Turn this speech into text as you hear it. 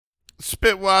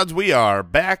Spitwads, we are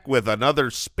back with another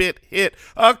spit hit,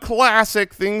 a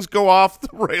classic. Things go off the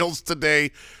rails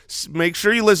today. Make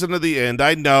sure you listen to the end.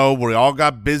 I know we all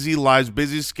got busy lives,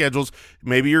 busy schedules.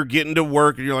 Maybe you're getting to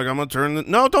work and you're like, I'm going to turn the –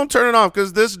 no, don't turn it off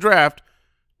because this draft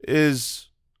is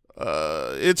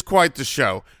it's quite the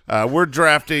show. We're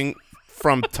drafting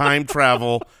from time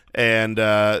travel – and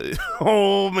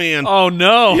oh man, oh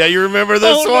no, yeah, you remember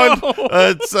this one? No.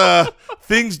 It's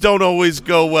things don't always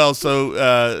go well,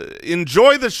 so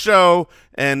enjoy the show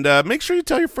and make sure you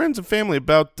tell your friends and family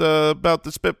about the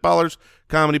Spitballers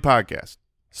Comedy Podcast.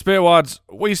 Spitwads,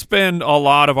 we spend a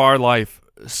lot of our life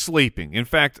sleeping. In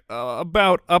fact,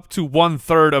 about up to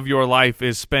 1/3 of your life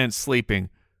is spent sleeping.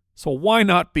 So why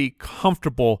not be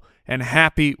comfortable and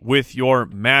happy with your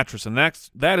mattress? And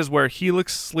that is where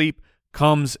Helix Sleep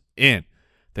comes in.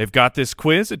 They've got this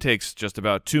quiz. It takes just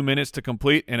about 2 minutes to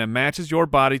complete, and it matches your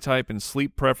body type and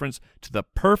sleep preference to the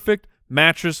perfect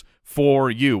mattress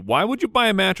for you. Why would you buy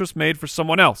a mattress made for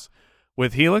someone else?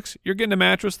 With Helix, you're getting a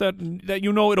mattress that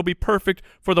you know it'll be perfect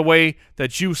for the way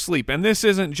that you sleep. And this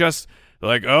isn't just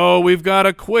like, oh, we've got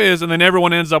a quiz, and then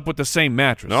everyone ends up with the same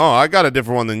mattress. No, I got a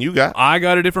different one than you got. I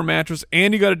got a different mattress,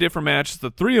 and you got a different mattress.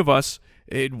 The three of us,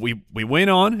 we went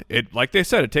on. It, like they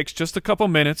said, it takes just a couple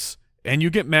minutes, and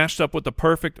you get matched up with the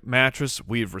perfect mattress.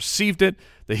 We've received it.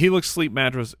 The Helix Sleep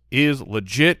mattress is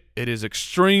legit. It is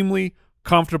extremely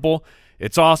comfortable.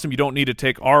 It's awesome. You don't need to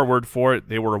take our word for it.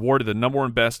 They were awarded the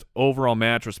 #1 best overall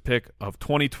mattress pick of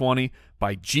 2020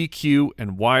 by GQ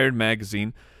and Wired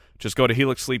magazine. Just go to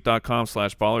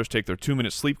helixsleep.com/ballers, take their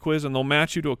 2-minute sleep quiz, and they'll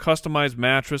match you to a customized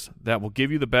mattress that will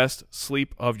give you the best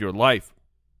sleep of your life.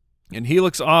 And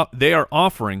Helix, they are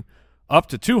offering up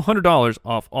to $200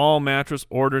 off all mattress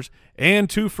orders and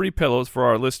 2 free pillows for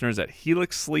our listeners at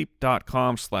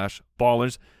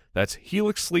helixsleep.com/ballers. That's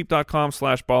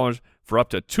helixsleep.com/ballers for up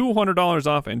to $200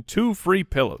 off and 2 free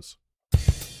pillows.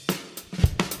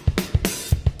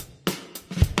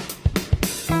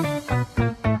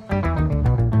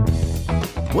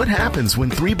 What happens when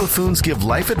 3 buffoons give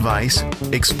life advice,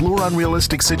 explore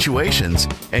unrealistic situations,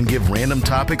 and give random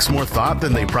topics more thought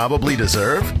than they probably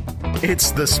deserve?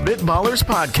 It's the Spitballers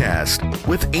Podcast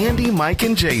with Andy, Mike,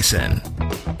 and Jason.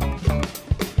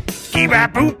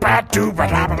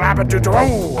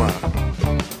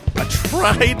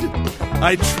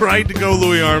 I tried to go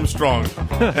Louis Armstrong,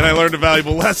 and I learned a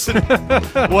valuable lesson.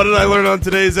 What did I learn on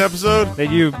today's episode? That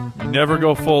you never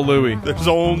go full Louis. There's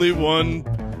only one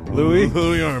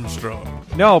Louis Armstrong.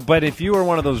 No, but if you were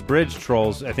one of those bridge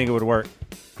trolls, I think it would work.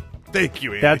 Thank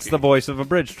you, Andy. That's the voice of a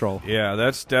bridge troll. Yeah,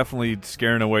 that's definitely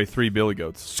scaring away 3 billy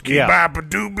goats.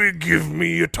 Ski-ba-ba-dooby, give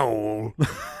me a toll.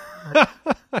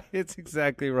 It's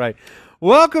exactly right.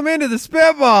 Welcome into the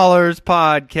Spitballers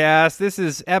Podcast. This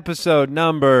is episode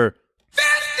number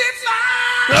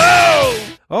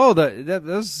 55. Oh,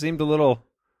 those seemed a little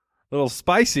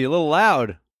spicy, a little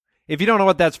loud. If you don't know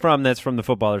what that's from the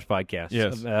Footballers Podcast.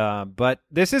 Yes. But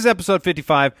this is episode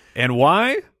 55. And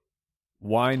why?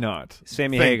 Why not?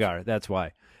 Sammy Hagar, that's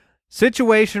why.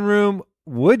 Situation Room,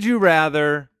 would you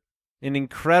rather? An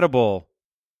incredible,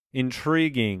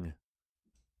 intriguing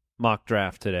mock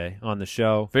draft today on the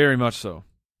show. Very much so.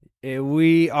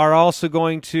 We are also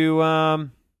going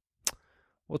to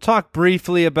we'll talk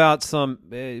briefly about some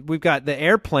we've got the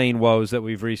airplane woes that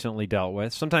we've recently dealt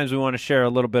with. Sometimes we want to share a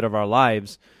little bit of our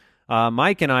lives.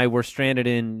 Mike and I were stranded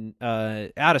in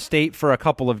out of state for a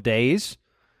couple of days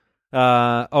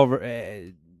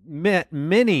over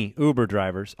many Uber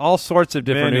drivers, all sorts of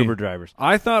different Uber drivers.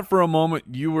 I thought for a moment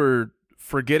you were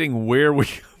forgetting where we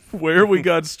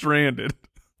got stranded.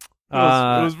 It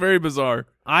was very bizarre.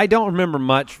 I don't remember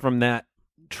much from that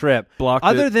trip,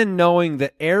 other than knowing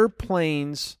that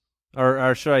airplanes,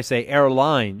 or should I say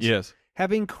airlines, yes,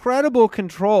 have incredible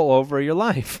control over your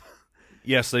life.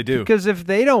 Yes, they do. Because if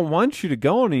they don't want you to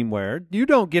go anywhere, you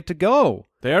don't get to go.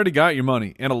 They already got your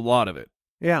money, and a lot of it.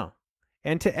 Yeah.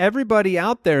 And to everybody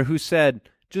out there who said,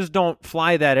 just don't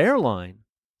fly that airline,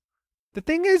 the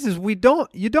thing is you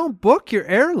don't book your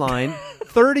airline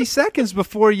 30 seconds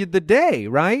before the day,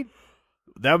 right?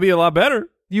 That would be a lot better.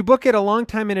 You book it a long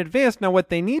time in advance. Now, what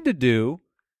they need to do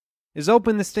is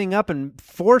open this thing up and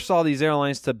force all these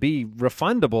airlines to be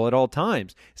refundable at all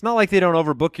times. It's not like they don't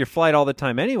overbook your flight all the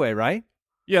time anyway, right?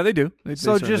 Yeah, they do.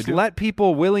 So just let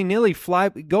people willy-nilly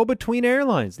go between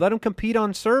airlines. Let them compete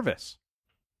on service.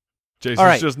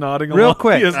 Jason's just nodding along. Real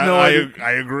quick. He has no idea.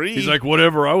 I agree. He's like,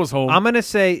 whatever, I was home. I'm going to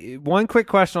say one quick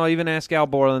question. I'll even ask Al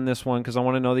Borland this one because I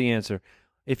want to know the answer.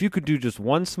 If you could do just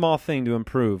one small thing to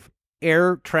improve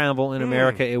air travel in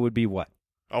America, it would be what?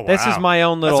 Oh, wow. This is my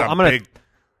own little. I'm going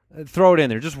to throw it in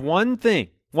there. Just one thing.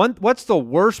 What's the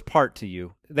worst part to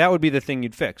you? That would be the thing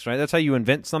you'd fix, right? That's how you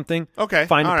invent something. Okay.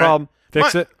 Find all the right. problem,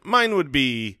 fix it. Mine would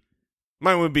be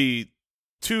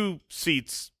 2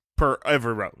 seats per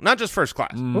every row, not just first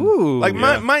class. Ooh. Like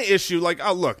my issue, like,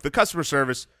 oh, look, the customer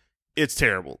service, it's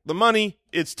terrible. The money,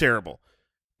 it's terrible.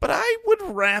 But I would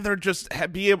rather just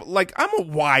be able, like, I'm a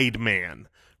wide man,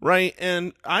 right?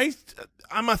 And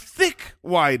I'm a thick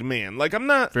wide man. Like, I'm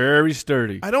not Very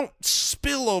sturdy. I don't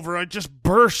spill over. I just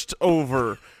burst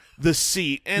over the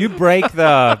seat. And You break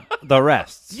the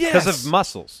rests because Yes. of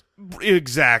muscles.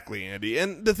 exactly, Andy.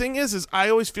 And the thing is I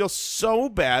always feel so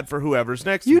bad for whoever's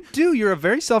next to You me. do. You're a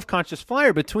very self-conscious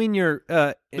flyer. Between your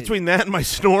Between that and my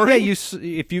snoring,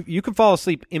 if you can fall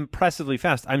asleep impressively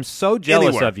fast. I'm so jealous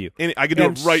Anywhere. of you. I can do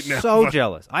I'm it right now. So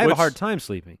jealous. I have a Which- hard time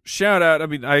sleeping. Shout out. I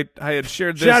mean, I had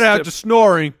shared this. Shout out tip- to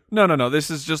snoring. No.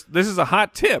 This is a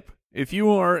hot tip. If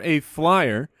you are a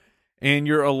flyer and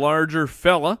you're a larger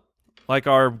fella, like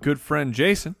our good friend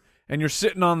Jason, and you're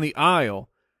sitting on the aisle,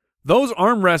 those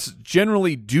armrests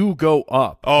generally do go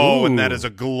up. Oh, and that Ooh. is a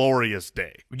glorious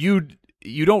day. You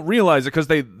don't realize it because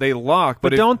they lock.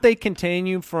 But if- don't they contain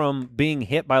you from being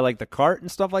hit by like the cart and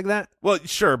stuff like that? Well,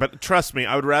 sure, but trust me,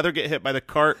 I would rather get hit by the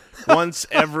cart once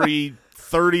every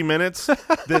 30 minutes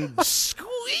than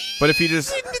squeeze But if you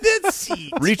just into that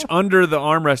seat. reach under the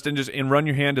armrest and run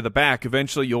your hand to the back,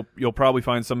 eventually you'll probably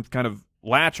find some kind of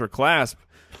latch or clasp,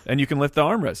 and you can lift the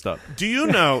armrest up. Do you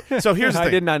know? So here's the I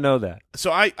thing. did not know that.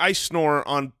 So I snore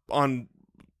on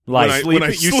Like when I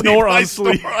You sleep. snore on I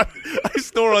sleep. I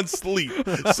snore on sleep.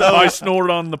 So I snored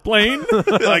on the plane.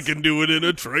 I can do it in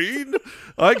a train.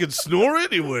 I can snore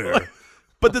anywhere.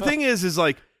 But the thing is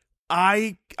like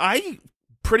I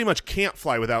pretty much can't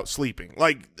fly without sleeping.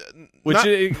 Like, Which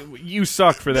you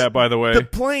suck for that, by the way. the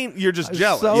plane, you're just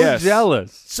jealous. So Yes.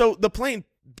 jealous. So the plane,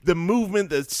 the movement,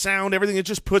 the sound, everything, it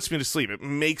just puts me to sleep. It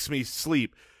makes me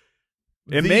sleep.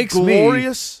 It The makes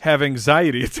glorious. me have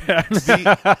anxiety attacks.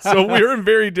 So we're in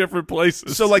very different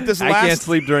places. So like this I last, can't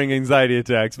sleep during anxiety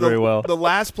attacks very well. The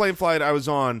last plane flight I was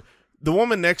on, the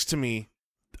woman next to me,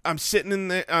 I'm sitting in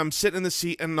the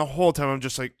seat, and the whole time I'm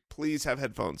just like, please have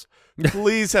headphones,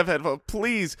 please have headphones,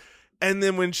 please. And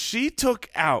then when she took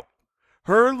out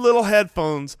her little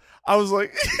headphones, I was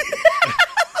like,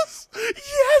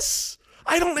 yes,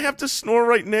 I don't have to snore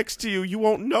right next to you. You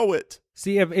won't know it.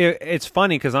 See, it's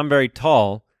funny because I'm very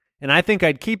tall, and I think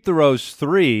I'd keep the rows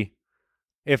 3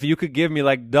 if you could give me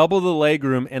like double the leg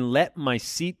room and let my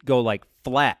seat go like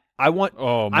flat. I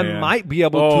man. might be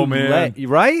able Oh, to man.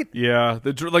 right? yeah,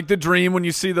 the dream when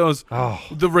you see those Oh.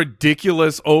 the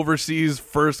ridiculous overseas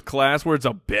first class where it's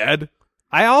a bed.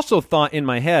 I also thought in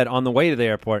my head on the way to the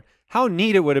airport how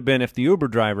neat it would have been if the Uber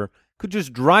driver could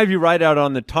just drive you right out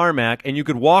on the tarmac and you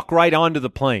could walk right onto the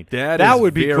plane. That is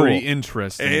would be very cool.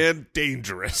 interesting. And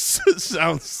dangerous.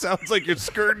 sounds like you're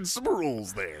skirting some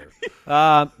rules there.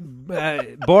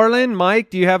 Borland, Mike,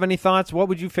 do you have any thoughts? What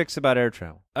would you fix about air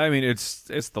travel? I mean, it's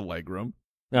the leg room.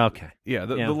 Okay. Yeah,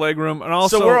 the Yeah. leg room, and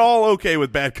also So we're all okay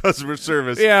with bad customer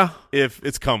service if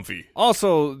it's comfy.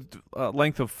 Also,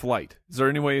 length of flight. Is there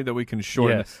any way that we can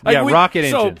shorten Yes. it? Like, yeah,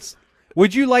 rocket so engines.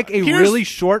 Would you like a Here's- really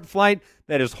short flight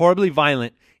that is horribly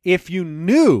violent if you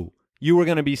knew you were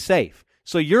going to be safe?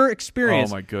 So your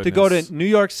experience Oh, my to go goodness. to New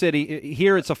York City,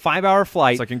 here it's a 5-hour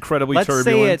flight. It's like incredibly Let's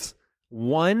turbulent. say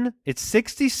it's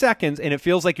 60 seconds, and it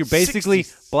feels like you're basically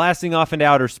 60. blasting off into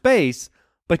outer space,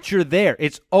 but you're there.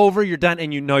 It's over, you're done,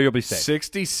 and you know you'll be safe.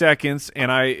 60 seconds,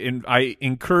 and I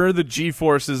incur the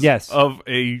G-forces Yes. of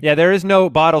a Yeah, there's no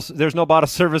bottle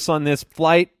service on this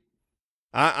flight.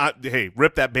 Hey,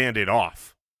 rip that Band-Aid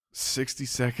off. 60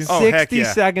 seconds. Oh, heck 60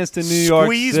 yeah. seconds to New York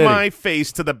Squeeze City. my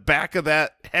face to the back of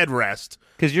that headrest.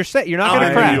 Because you're set. You're not out going of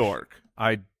to crash. New York.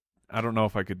 I don't know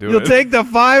if I could do You'll it. take the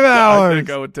 5 I hours. think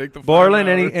I would take the 5 Borland,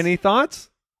 hours. any thoughts?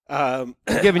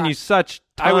 Giving you such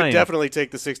time. I would definitely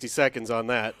take the 60 seconds on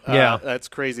that. Yeah. That's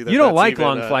crazy. You don't that's like even,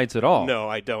 long flights at all. No,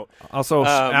 I don't. Also,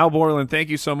 Al Borland, thank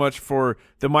you so much for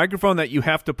the microphone that you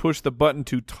have to push the button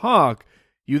to talk.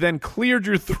 You then cleared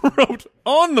your throat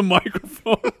on the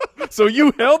microphone. So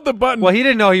you held the button. Well, he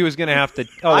didn't know he was going to have to.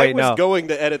 Oh, I wait, was no. going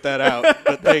to edit that out,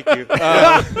 but thank you.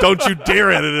 Don't you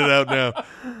dare edit it out now.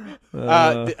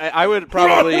 I would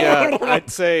probably, I'd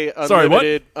say Sorry,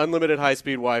 what? unlimited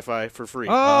high-speed Wi-Fi for free.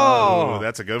 Oh, Ooh,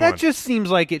 that's a good that one. just seems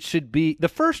like it should be the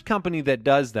first company that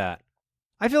does that.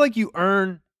 I feel like you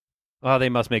earn. Oh, they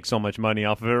must make so much money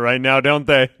off of it right now, don't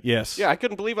they? yes. Yeah, I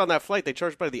couldn't believe on that flight they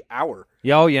charged by the hour.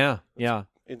 Yeah, oh, yeah. Yeah.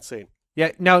 Insane.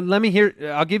 Yeah. Now, let me hear.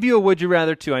 I'll give you a would you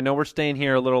rather, too. I know we're staying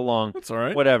here a little long. That's all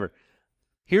right. Whatever.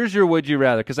 Here's your would you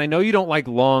rather, because I know you don't like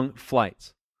long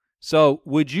flights. So,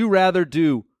 would you rather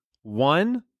do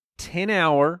one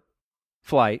 10-hour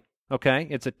flight, okay?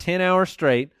 It's a 10-hour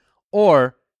straight,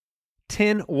 or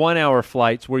 10 one-hour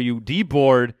flights where you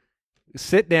deboard,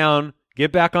 sit down,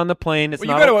 get back on the plane. It's Well,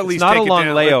 not, you got to a, at least it's not take a it long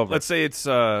down. layover. Let's say it's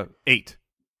 8.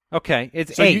 Okay,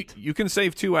 it's So 8. you can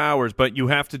save 2 hours, but you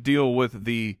have to deal with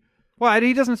the. Well,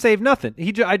 he doesn't save nothing.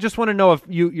 I just want to know if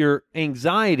your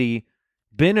anxiety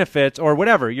benefits or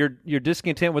whatever. You're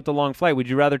discontent with the long flight. Would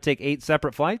you rather take 8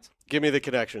 separate flights? Give me the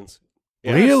connections.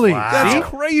 Yes. Really? Wow. That's See?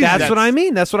 crazy. That's what I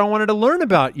mean. That's what I wanted to learn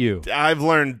about you. I've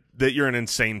learned that you're an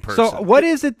insane person. So what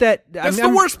is it that That's the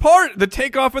worst part. The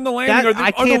takeoff and the landing are the, I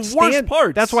are can't the worst stand.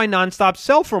 parts. That's why nonstop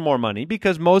sell for more money,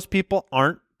 because most people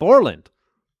aren't Borland.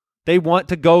 They want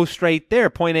to go straight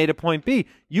there, point A to point B.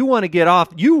 You want to get off.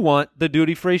 You want the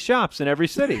duty-free shops in every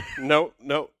city. No,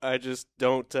 I just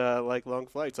don't like long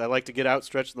flights. I like to get out,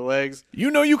 stretch the legs. you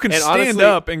can And stand honestly-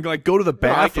 up and like go to the No,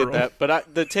 I bathroom. get that,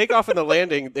 but the takeoff and the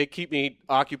landing, they keep me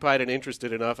occupied and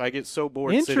interested enough. I get so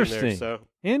bored sitting there. Interesting. So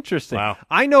Interesting. Wow.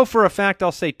 I know for a fact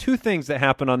I'll say 2 things that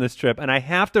happened on this trip, and I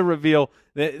have to reveal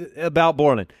about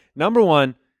Borland. Number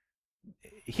 1,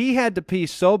 he had to pee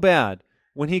so bad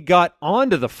when he got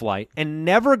onto the flight and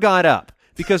never got up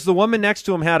because the woman next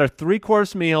to him had a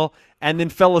 3-course meal and then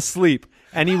fell asleep,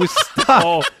 and he was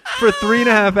stuck for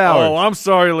 3.5 hours. Oh, I'm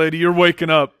sorry, lady. You're waking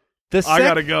up. I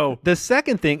gotta go. The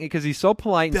second thing, because he's so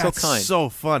polite and That's so kind. so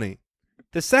funny.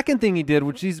 The second thing he did,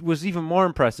 which was even more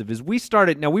impressive, is we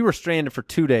started. Now we were stranded for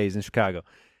 2 days in Chicago.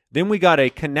 Then we got a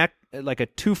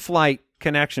 2-flight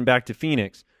connection back to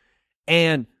Phoenix,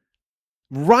 and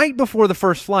right before the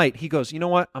first flight, he goes, "You know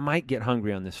what? I might get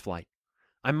hungry on this flight.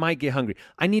 I might get hungry.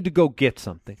 I need to go get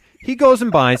something." He goes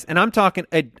and buys, and I'm talking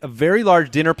a very large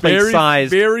dinner plate size,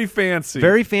 very fancy,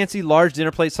 very fancy, large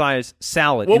dinner plate size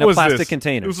salad what in a was plastic this?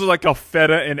 container. This was like a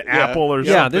feta and apple or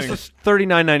something. Yeah, this was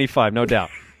 $39.95, no doubt.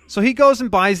 So he goes and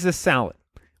buys this salad.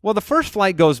 Well, the first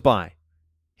flight goes by.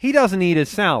 He doesn't eat his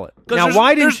salad. Now,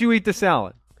 why didn't you eat the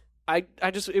salad? I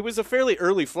just it was a fairly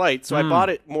early flight, so I bought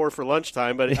it more for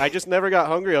lunchtime, but I just never got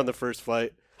hungry on the first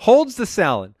flight. Holds the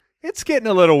salad. It's getting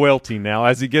a little wilty now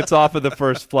as he gets off of the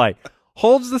first flight.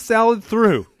 Holds the salad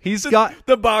through. He's got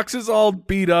the box is all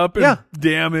beat up and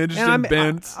damaged and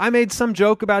bent. I made some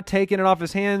joke about taking it off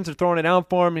his hands or throwing it out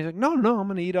for him. He's like, no, I'm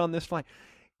going to eat on this flight.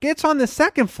 Gets on the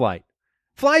second flight.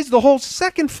 Flies the whole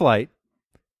second flight.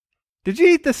 Did you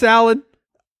eat the salad?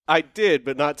 I did,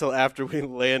 but not till after we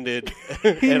landed.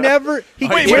 He never. He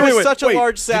It was such a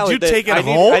large salad. Did you take it that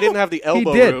home? I didn't have the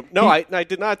elbow did. room. No, I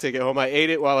did not take it home. I ate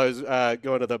it while I was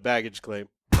going to the baggage claim.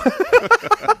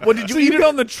 What, did you eat it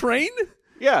on the train?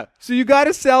 Yeah. So you got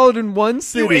a salad in one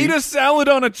city. You ate a salad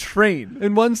on a train.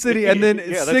 in one city, and then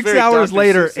Yeah, that's 6 very hours Dr.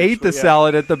 later, Seuss-ish, ate the yeah.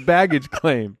 salad at the baggage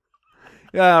claim.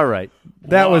 All right,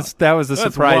 that Wow. was a That's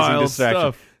surprising wild distraction.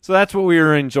 stuff. So that's what we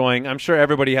were enjoying. I'm sure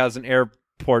everybody has an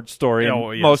airport story. And Oh,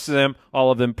 yes. Most of them,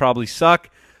 all of them, probably suck.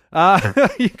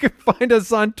 You can find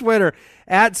us on Twitter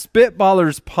at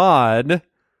SpitballersPod.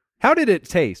 How did it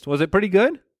taste? Was it pretty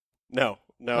good? No,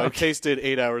 it tasted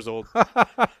 8 hours old.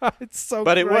 It's so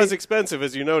But it great. was expensive,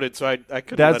 as you noted, so I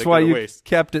couldn't let That's it why go to you waste.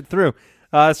 kept it through.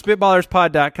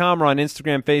 SpitballersPod.com. We're on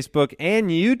Instagram, Facebook, and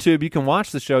YouTube. You can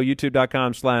watch the show,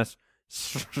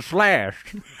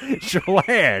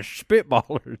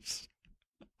 youtube.com//Spitballers.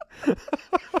 You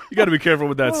got to be careful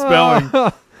with that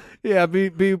spelling. Yeah,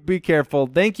 be careful.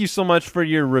 Thank you so much for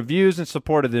your reviews and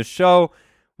support of this show.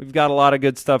 We've got a lot of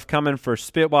good stuff coming for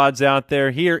Spitwads out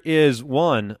there. Here is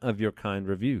one of your kind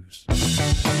reviews.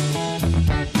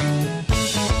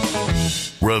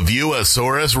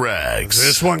 Reviewasaurus Rex.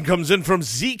 This one comes in from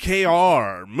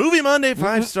ZKR. Movie Monday,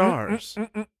 5 stars.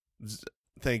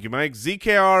 Thank you, Mike.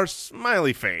 ZKR,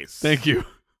 smiley face. Thank you.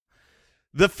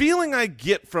 The feeling I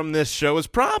get from this show is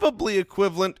probably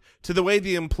equivalent to the way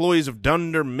the employees of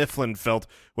Dunder Mifflin felt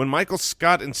when Michael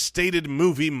Scott instated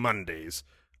Movie Mondays.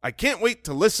 I can't wait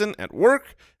to listen at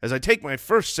work as I take my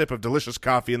first sip of delicious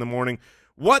coffee in the morning.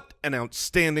 What an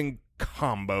outstanding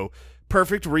combo.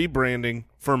 Perfect rebranding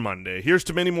for Monday. Here's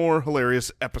to many more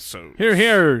hilarious episodes.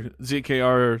 Here,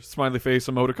 ZKR smiley face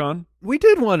emoticon. We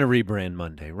did want to rebrand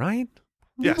Monday, right?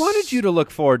 Yes. We wanted you to look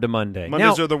forward to Monday.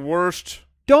 Mondays now, are the worst.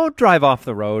 don't drive off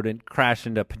the road and crash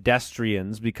into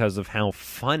pedestrians because of how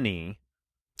funny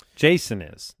Jason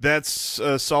is. That's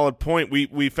a solid point.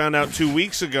 We found out 2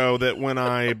 weeks ago that when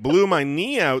I blew my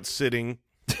knee out sitting,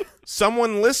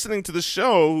 someone listening to the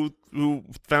show who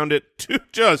found it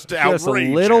just outrageous Just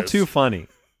a little too funny.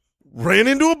 ran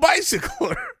into a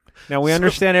bicycler. Now, we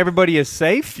understand everybody is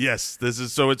safe. Yes, this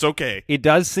is so it's okay. It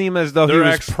does seem as though he They're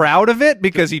was actually- proud of it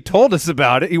because he told us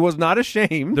about it. He was not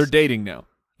ashamed. They're dating now.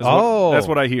 Oh. That's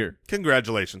what I hear.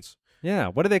 Congratulations. Yeah,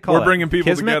 what do they call We're it? bringing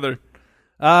people Kismet? together.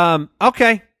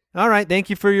 Okay. All right. Thank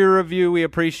you for your review. We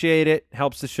appreciate it.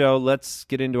 Helps the show. Let's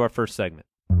get into our first segment.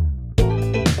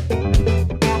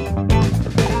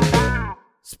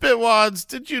 Spitwads,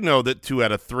 did you know that 2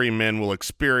 out of 3 men will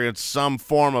experience some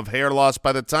form of hair loss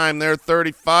by the time they're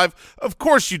 35? Of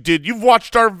course you did. You've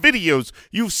watched our videos.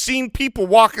 You've seen people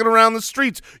walking around the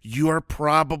streets. You are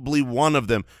probably one of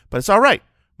them. But it's all right.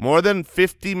 More than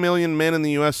 50 million men in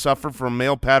the U.S. suffer from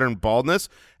male pattern baldness,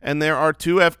 and there are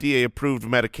 2 FDA-approved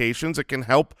medications that can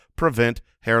help prevent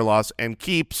hair loss, and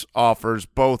Keeps offers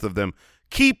both of them.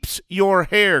 Keeps Your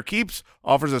Hair. Keeps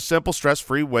offers a simple,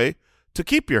 stress-free way to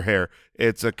keep your hair.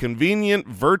 It's a convenient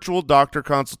virtual doctor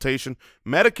consultation,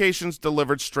 medications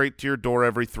delivered straight to your door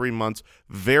every 3 months,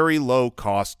 very low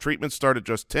cost. Treatments start at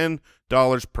just $10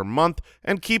 per month,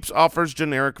 and Keeps offers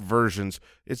generic versions.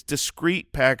 It's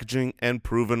discreet packaging and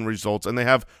proven results, and they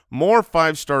have more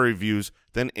 5-star reviews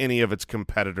than any of its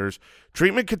competitors.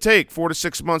 Treatment could take 4 to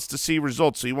 6 months to see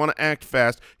results, so you want to act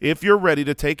fast if you're ready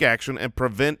to take action and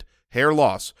prevent hair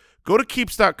loss. Go to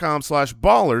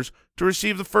Keeps.com/ballers to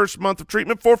receive the first month of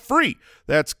treatment for free.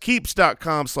 That's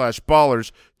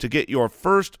Keeps.com/ballers to get your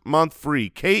first month free.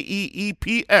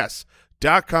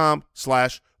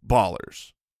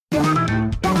 KEEPS.com/ballers.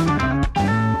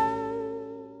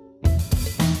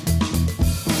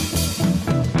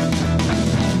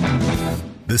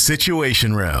 The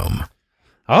Situation Room.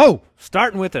 Oh,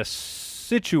 starting with a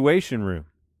situation room.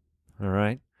 All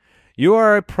right. You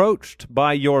are approached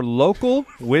by your local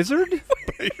wizard.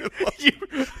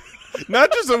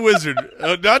 Not just a wizard.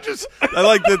 Not just. I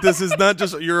like that this is not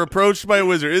just you're approached by a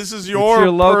wizard. This is your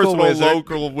local personal wizard.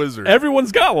 local wizard.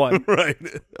 Everyone's got one. Right.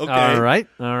 Okay.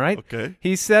 All right. Okay.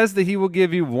 He says that he will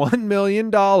give you $1 million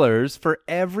for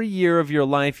every year of your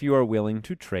life you are willing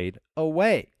to trade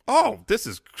away. Oh, this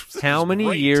is How many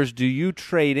great. years do you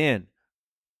trade in?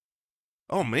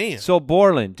 Oh man. So,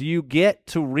 Borland, do you get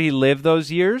to relive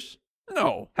those years?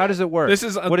 No. How does it work? This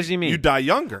is what does he mean? You die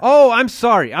younger. Oh, I'm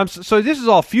sorry. So this is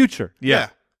all future. Yeah.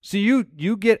 So you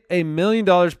get $1 million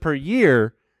per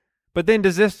year, but then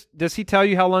does he tell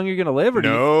you how long you're going to live? Or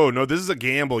No. This is a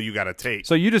gamble you got to take.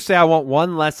 So you just say I want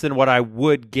one less than what I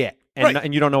would get, and Right.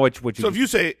 and you don't know what you. So if you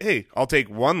say, hey, I'll take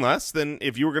one less, then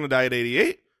if you were going to die at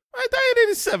 88, I die at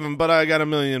 87, but I got $1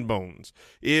 million bones.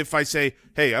 If I say,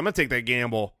 hey, I'm going to take that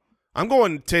gamble, I'm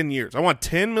going 10 years. I want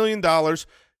 $10 million.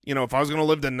 You know, if I was going to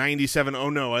live to 97, oh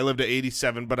no, I lived to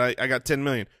 87, but I got 10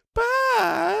 million.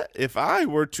 But if I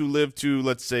were to live to,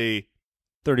 let's say,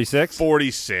 36,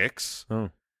 46, Oh.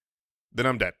 then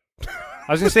I'm dead.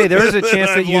 I was going to say there is a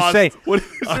chance that I've you lost. say What,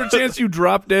 is there a chance you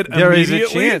drop dead there is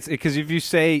immediately? a chance because if you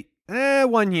say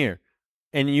 1 year,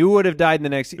 and you would have died in the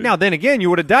next year. Now then again, you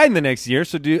would have died in the next year.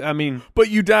 So But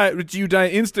you die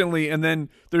instantly, and then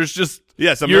there's just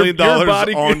Yes, $1 your million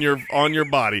body on your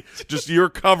body. Just you're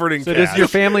covered in So cash. does your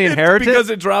family inherit because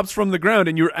it? it drops from the ground,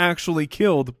 and you're actually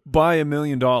killed by $1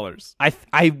 million.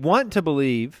 I want to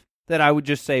believe that I would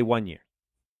just say 1 year.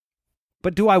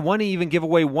 But do I want to even give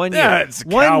away 1 year? That's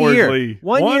 1 cowardly. year.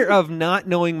 One One- year of not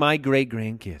knowing my great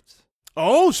grandkids.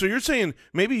 Oh, so you're saying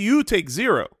maybe you take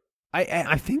 0.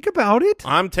 I think about it.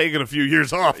 I'm taking a few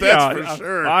years off. That's for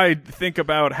sure. I think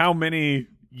about how many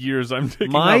years I'm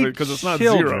taking My off it because it's not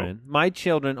children, 0. my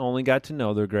children only got to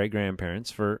know their great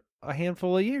grandparents for a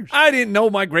handful of years. I didn't know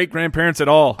my great grandparents at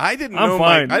all. I didn't I'm know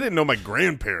fine. I didn't know my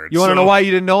grandparents. You want to so- know why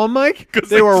you didn't know them, Mike? 'Cause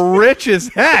They they- were rich as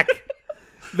heck.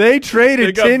 They traded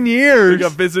They got- 10 years. They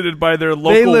got visited by their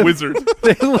They local lived- wizard.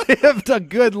 They lived a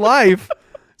good life.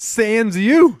 Sans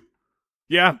you.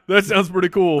 Yeah, that sounds pretty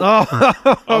cool.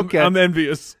 Oh, okay. I'm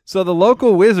envious. So the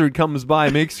local wizard comes by,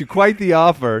 makes you quite the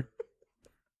offer.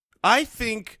 I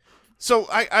think so.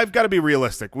 I've got to be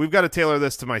realistic. We've got to tailor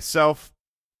this to myself.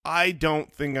 I don't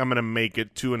think I'm going to make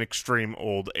it to an extreme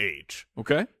old age.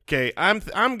 Okay. Okay,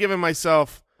 I'm giving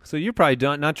myself. So you're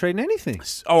probably not trading anything.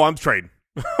 Oh, I'm trading.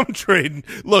 I'm trading.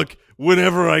 Look,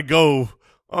 whenever I go,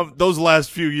 those last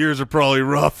few years are probably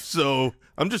rough. So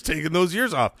I'm just taking those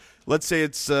years off. Let's say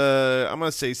it's. I'm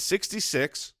going to say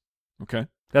 66. Okay.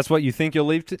 That's what you think you'll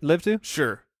live to?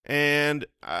 Sure. And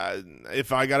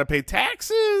if I got to pay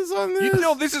taxes on this, You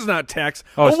know, this is not tax.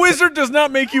 Oh, A it's wizard does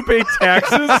not make you pay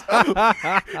taxes.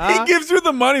 He gives you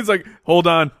the money. He's like, hold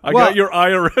on. I Well, got your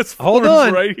IRS Hold forms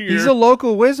on. right here. He's a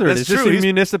local wizard. That's Is this true. a He's-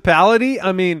 municipality?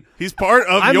 I mean, he's part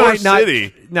of I your might not.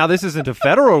 city. Now, this isn't a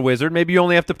federal wizard. Maybe you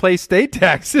only have to pay state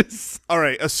taxes. All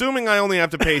right, assuming I only have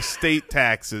to pay state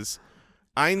taxes,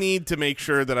 I need to make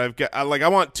sure that I've got I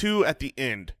want 2 at the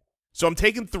end. So I'm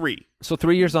taking 3. So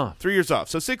 3 years off. 3 years off.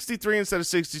 So 63 instead of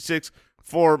 66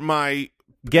 for my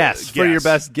Guess. For your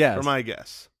best guess. For my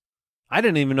guess. I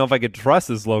didn't even know if I could trust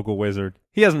this local wizard.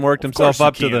 He hasn't worked Of himself course you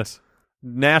up to the. can't.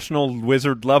 national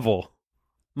wizard level.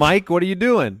 Mike, what are you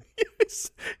doing?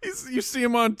 You see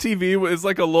him on TV. It's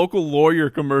like a local lawyer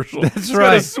commercial. That's He's got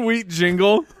right. a sweet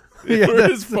jingle Yeah, for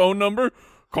his phone number.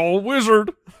 Call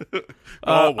Wizard.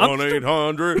 Call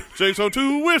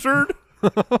 1-800-602-WIZARD.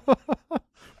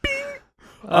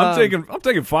 I'm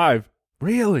taking 5.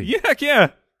 Really? Yeah, heck yeah.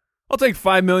 I'll take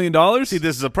 $5 million. See,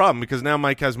 this is a problem because now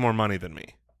Mike has more money than me,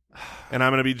 and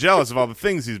I'm going to be jealous of all the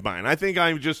things he's buying. I think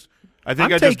I just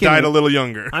died a little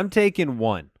younger. I'm taking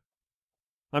 1.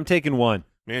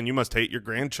 Man, you must hate your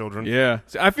grandchildren. Yeah.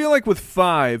 See, I feel like with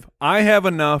 5, I have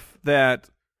enough that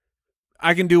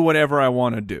I can do whatever I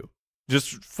want to do,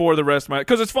 just for the rest of my.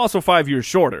 Because it's also 5 years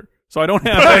shorter, so I don't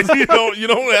have. you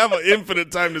don't have an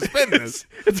infinite time to spend this.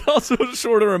 It's also a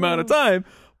shorter amount of time,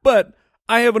 but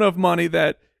I have enough money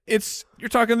that you're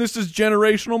talking. This is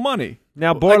generational money.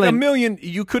 Now, like Borland, $1 million,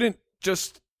 you couldn't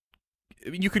just.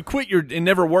 You could quit and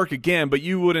never work again, but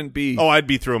you wouldn't be. Oh, I'd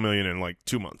be through $1 million in like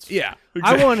 2 months. Yeah,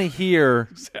 I want to hear.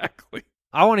 exactly.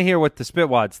 I want to hear what the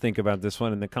Spitwads think about this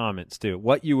one in the comments too.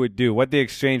 What you would do, what the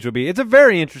exchange would be. It's a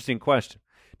very interesting question.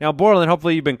 Now, Borland,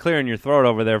 hopefully you've been clearing your throat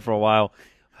over there for a while.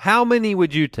 How many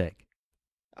would you take?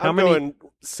 I'm going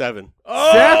 7.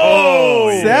 Oh,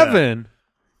 yeah. 7.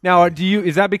 Now,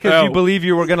 is that because you Oh. believe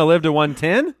you were going to live to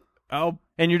 110, Al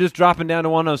and you're just dropping down to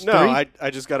 103? No, I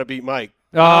just got to beat Mike.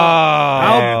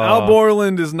 Al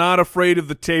Borland is not afraid of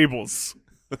the tables.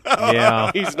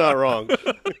 Yeah, He's not wrong.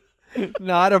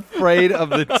 not afraid of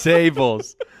the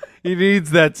tables. He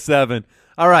needs that 7.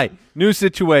 All right, new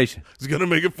situation. He's going to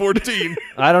make it 14.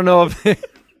 I don't know if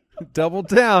double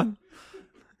down.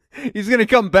 He's going to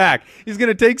come back. He's going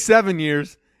to take 7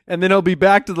 years, and then he'll be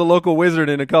back to the local wizard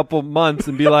in a couple months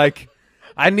and be like,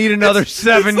 I need another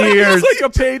 7 years. It's like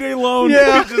a payday loan.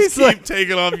 Yeah. Just He's keep like,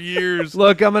 taking off years.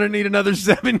 look, I'm going to need another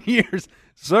 7 years.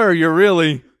 Sir, you're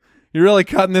really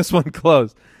cutting this one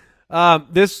close.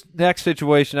 This next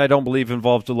situation I don't believe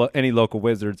involves any local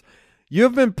wizards. You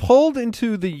have been pulled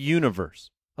into the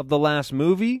universe of the last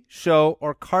movie, show,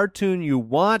 or cartoon you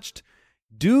watched.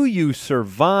 Do you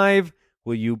survive?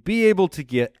 Will you be able to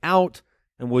get out?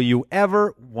 And will you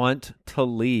ever want to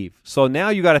leave? So now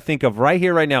you got to think of right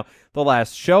here, right now, the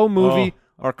last show, movie,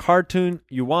 or cartoon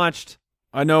you watched.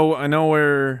 I know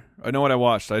what I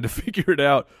watched. I had to figure it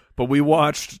out. But we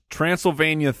watched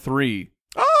Transylvania 3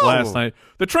 last night.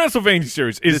 The Transylvania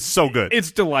series It's so good.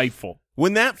 It's delightful.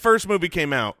 When that first movie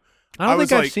came out, I don't was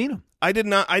think I've like, seen them. I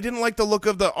didn't like the look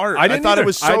of the art. I didn't thought either. it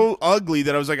was so ugly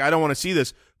that I was like, I don't want to see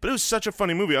this. But it was such a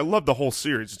funny movie. I love the whole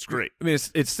series. It's great. I mean, it's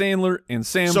Sandler and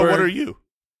Sandberg. So what are you?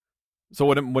 So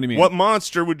what do you mean? What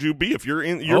monster would you be if you're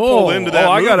pulled into that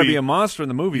movie? I got to be a monster in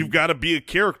the movie. You've got to be a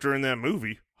character in that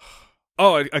movie.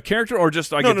 Oh, a character, or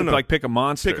just I get to like pick a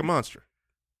monster? Pick a monster.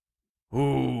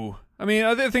 Ooh, I mean,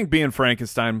 I think being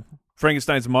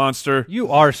Frankenstein's monster.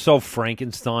 You are so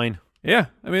Frankenstein. Yeah,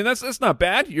 I mean that's not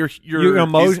bad. You're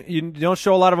emotion. You don't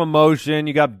show a lot of emotion.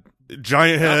 You got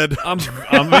Giant head. I'm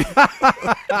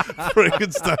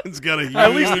Frankenstein's got a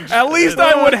huge at least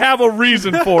I would have a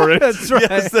reason for it. that's right.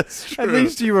 Yes, that's true. At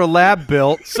least you were lab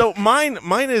built. So mine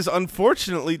is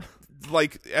unfortunately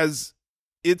like as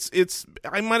it's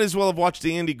I might as well have watched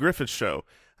the Andy Griffith show.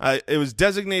 It was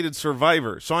Designated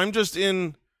Survivor. So I'm just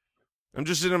in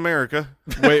America.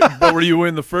 Wait, but were you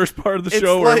in the first part of the It's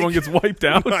show where like- everyone gets wiped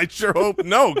out? I sure hope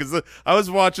no, because I was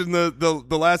watching the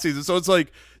last season. So it's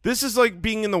like this is like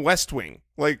being in the West Wing.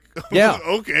 Like, Yeah.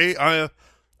 okay,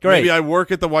 Great. maybe I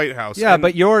work at the White House. Yeah, And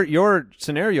but your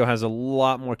scenario has a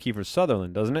lot more Kiefer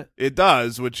Sutherland, doesn't it? it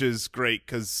does, which is great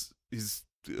because he's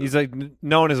He's like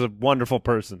known as a wonderful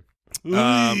person.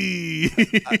 well.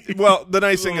 The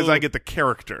nice thing is I get the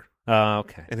character,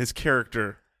 Okay. and his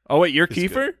character. Oh wait, you're It's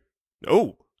Kiefer? good.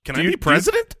 Oh, can I Do you- be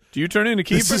president? Do you turn into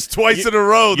Kiefer? This is twice in a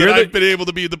row that you're the- I've been able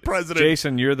to be the president.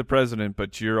 Jason, you're the president,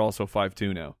 but you're also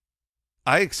 5'2" now.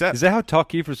 I accept. Is that how tall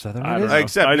Kiefer Sutherland I don't is? know. I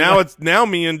accept. I- Now it's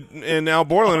me and Al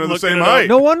Borland are the looking same it up. height.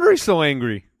 No wonder he's so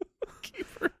angry.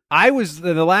 I was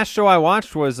the last show I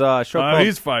watched was a show called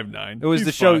He's 5'9". it was He's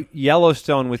the show fine.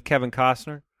 Yellowstone with Kevin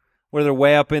Costner, where they're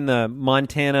way up in the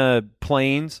Montana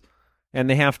plains and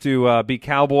they have to be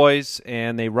cowboys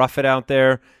and they rough it out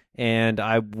there. And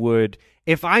I would,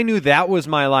 if I knew that was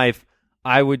my life,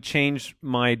 I would change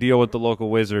my deal with the local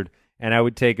wizard and I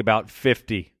would take about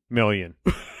 50 million.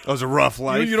 That was a rough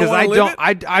life. You don't Because wanna live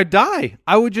it? I'd die.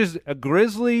 I would just, a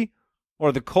grizzly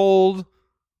or the cold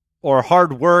or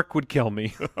hard work would kill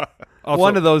me. Also,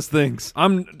 One of those things.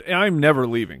 I'm never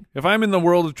leaving. If I'm in the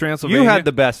world of Transylvania, You had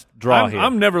the best draw I'm, here.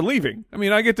 I'm never leaving. I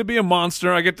mean, I get to be a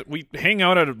monster. We hang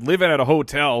out live at a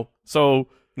hotel. So,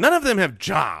 None of them have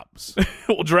jobs.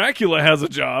 well, Dracula has a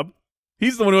job.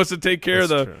 He's the one who has to take care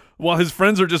That's of true. while his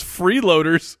friends are just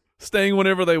freeloaders, staying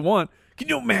whenever they want. Can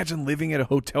you imagine living at a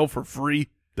hotel for free?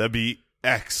 That'd be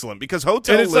excellent because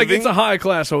hotel And it's living, like it's a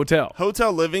high-class hotel.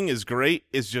 hotel living is great.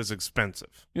 It's just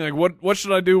expensive. You're like, what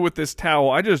should I do with this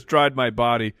towel? I just dried my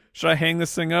body. Should I hang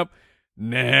this thing up?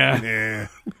 Nah. Yeah.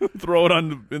 Throw it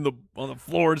on the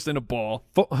floor. It's in a ball.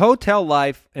 Hotel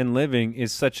life and living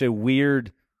is such a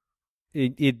weird.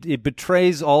 It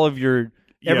betrays all of your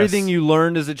everything Yes. you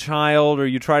learned as a child, or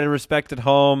you try to respect at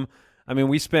home. I mean,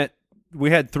 we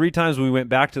had 3 times we went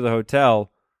back to the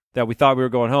hotel that we thought we were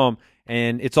going home,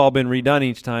 and it's all been redone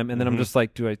each time. And then I'm just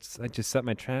like, do I just set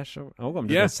my trash? Oh, I'm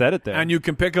just gonna set it there. And you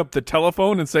can pick up the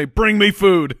telephone and say, "Bring me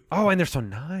food." Oh, and they're so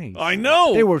nice. I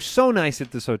know. They were so nice at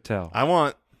this hotel. I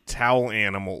want towel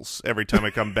animals every time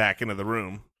I come back into the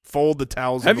room. Fold the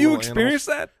towels. Have into you little experienced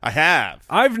animals. that? I have.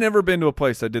 I've never been to a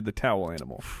place that did the towel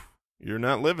animal. You're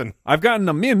not living. I've gotten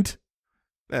a mint.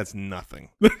 That's nothing.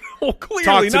 Oh, clearly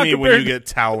Talk to not me when compared you get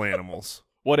towel animals.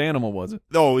 What animal was it?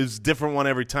 Oh, it's a different one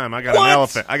every time. I got What? an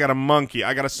elephant. I got a monkey.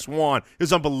 I got a swan.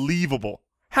 It's unbelievable.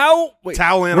 How? Wait,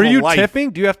 Towel animal Were you life.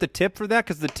 tipping? Do you have to tip for that?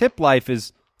 Because the tip life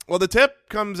is. Well, the tip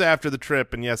comes after the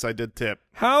trip, and yes, I did tip.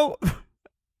 how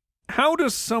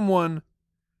does someone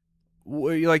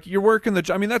like you're working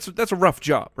the? I mean, that's a rough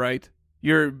job, right?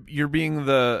 You're being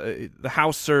the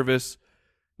house service.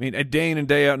 I mean, a day in and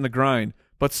day out in the grind.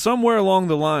 But somewhere along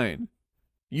the line,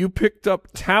 you picked up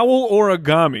towel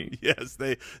origami. Yes,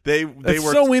 they That's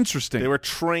were so interesting. They were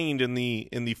trained in the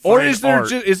fine or is there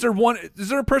art. is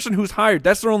there a person who's hired?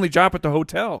 That's their only job at the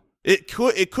hotel. It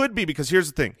could be because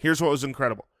here's the thing. Here's what was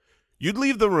incredible. You'd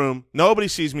leave the room. Nobody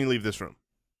sees me leave this room.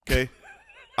 Okay.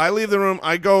 I leave the room.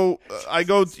 I go.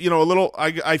 You know, a little.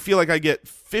 I feel like I get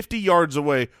 50 yards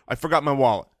away. I forgot my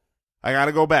wallet. I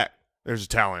gotta go back. There's a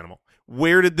towel animal.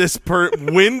 Where did this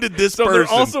when did this So person? they're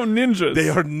also ninjas. They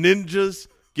are ninjas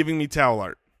giving me towel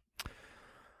art.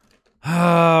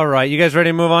 All right, you guys ready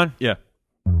to move on? Yeah.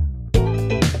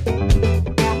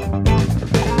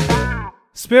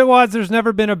 Spitwads, there's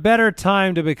never been a better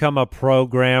time to become a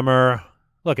programmer.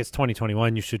 Look, it's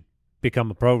 2021. You should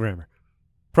become a programmer.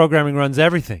 Programming runs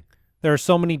everything. There are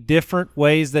so many different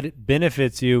ways that it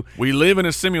benefits you. We live in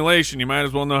a simulation. You might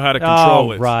as well know how to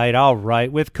control it. All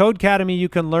right. With Codecademy, you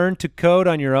can learn to code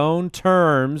on your own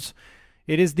terms.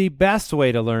 It is the best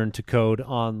way to learn to code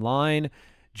online.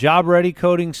 Job-ready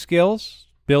coding skills,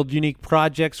 build unique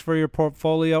projects for your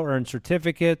portfolio, earn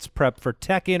certificates, prep for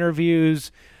tech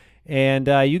interviews, and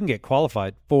you can get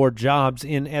qualified for jobs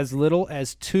in as little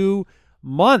as 2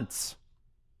 months.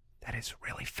 That is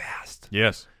really fast.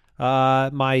 Yes.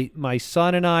 My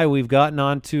son and I, we've gotten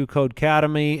onto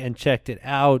Codecademy and checked it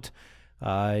out.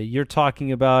 You're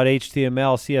talking about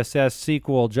HTML, CSS,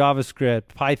 SQL, JavaScript,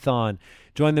 Python.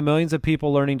 Join the millions of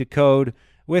people learning to code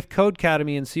with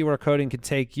Codecademy and see where coding can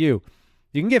take you.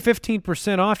 You can get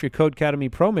 15% off your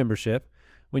Codecademy Pro membership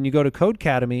when you go to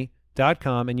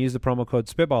codecademy.com and use the promo code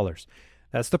Spitballers.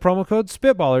 That's the promo code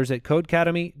Spitballers at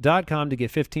codecademy.com to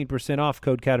get 15% off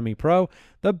Codecademy Pro,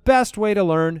 the best way to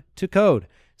learn to code.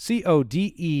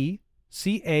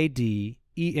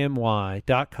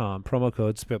 CODECADEMY.com, promo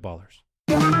code Spitballers.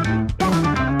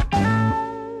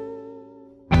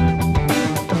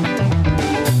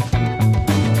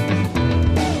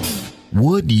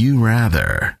 Would you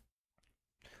rather?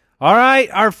 All right,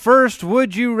 our first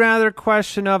Would You Rather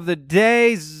question of the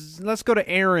day. Let's go to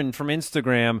Aaron from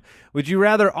Instagram. Would you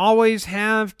rather always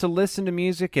have to listen to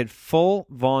music at full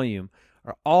volume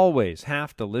or always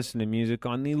have to listen to music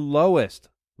on the lowest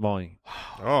volume?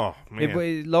 Oh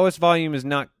man. Lowest volume is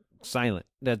not silent.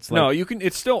 That's like, No, you can.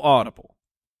 It's still audible.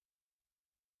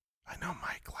 I know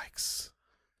Mike likes.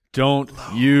 Don't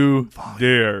you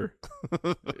dare.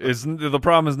 The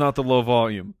problem is not the low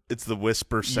volume. It's the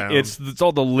whisper sound. It's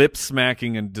all the lip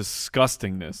smacking and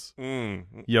disgustingness. Mm.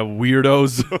 You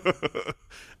weirdos.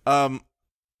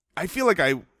 I feel like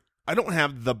I don't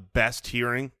have the best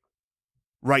hearing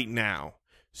right now,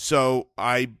 so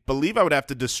I believe I would have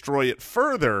to destroy it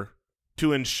further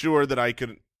to ensure that I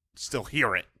could still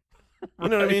hear it. You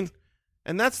know what I mean?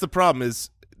 And that's the problem. Is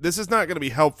this is not going to be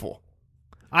helpful.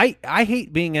 I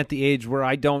hate being at the age where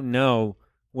I don't know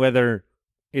whether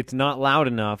it's not loud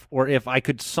enough or if I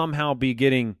could somehow be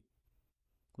getting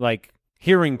like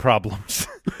hearing problems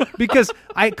because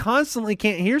I constantly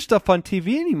can't hear stuff on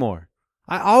TV anymore.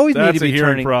 I always That's need to a be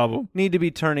hearing turning problem. Need to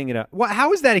be turning it up.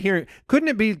 How is that a hearing? Couldn't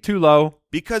it be too low?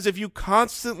 Because if you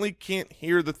constantly can't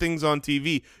hear the things on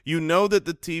TV, you know that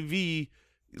the TV,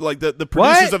 like the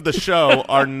producers What? of the show,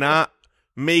 are not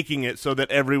making it so that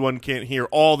everyone can't hear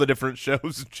all the different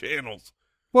shows and channels.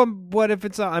 Well, what if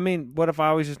it's? What if I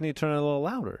always just need to turn it a little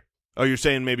louder? Oh, you're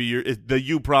saying maybe the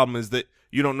you problem is that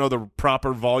you don't know the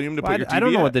proper volume to put your TV I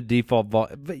don't know at? what the default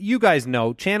volume. But you guys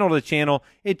know, channel to channel,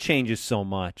 it changes so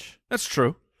much. That's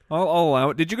true. I'll allow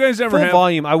it. Did you guys ever Full have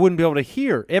volume, I wouldn't be able to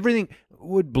hear. Everything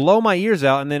would blow my ears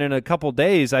out, and then in a couple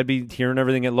days, I'd be hearing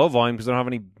everything at low volume because I don't have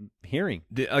any hearing.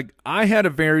 I had a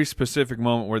very specific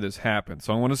moment where this happened,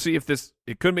 so I want to see if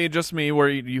it could be just me, where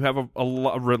you have a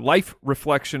life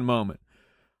reflection moment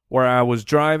where I was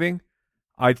driving,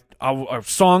 a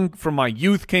song from my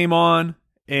youth came on,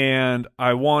 and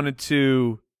I wanted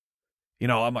to,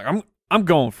 I'm like, I'm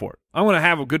going for it. I'm going to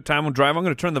have a good time on drive. I'm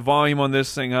going to turn the volume on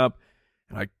this thing up,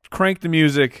 and I cranked the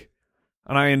music,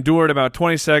 and I endured about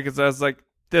 20 seconds. I was like,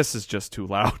 this is just too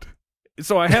loud.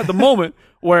 So I had the moment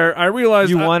where I realized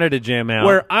You wanted to jam out.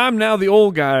 where I'm now the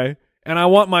old guy, and I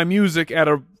want my music at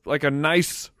a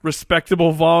nice,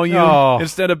 respectable volume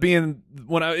instead of being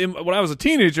when I was a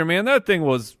teenager. Man, that thing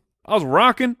was I was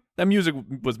rocking. That music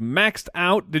was maxed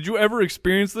out. Did you ever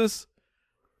experience this,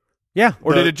 Yeah.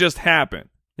 or did it just happen?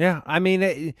 Yeah. I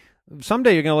mean,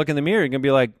 someday you're going to look in the mirror, you're going to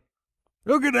be like,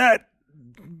 look at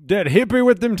that hippie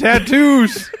with them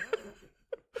tattoos.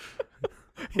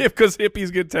 Because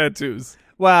hippies get tattoos.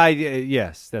 Well,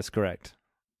 yes, that's correct.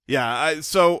 Yeah,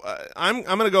 I'm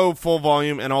going to go full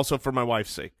volume, and also for my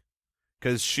wife's sake,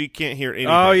 because she can't hear anything.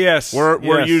 Oh, yes. We're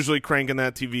Yes. usually cranking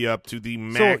that TV up to the So,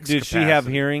 max. did she have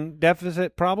capacity. hearing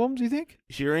deficit problems, you think?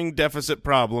 Hearing deficit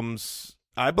problems?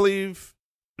 I believe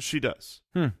she does.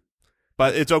 Hmm.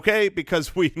 But it's okay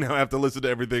because we now have to listen to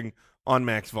everything on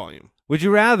max volume. Would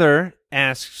you rather,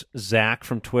 asks Zach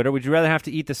from Twitter, would you rather have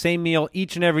to eat the same meal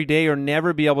each and every day or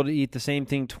never be able to eat the same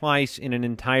thing twice in an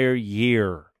entire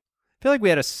year? I feel like we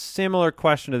had a similar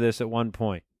question to this at one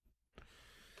point.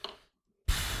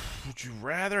 Would you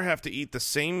rather have to eat the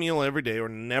same meal every day or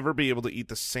never be able to eat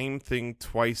the same thing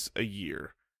twice a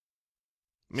year?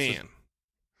 Man.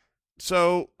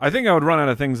 So I think I would run out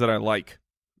of things that I like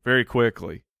very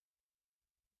quickly.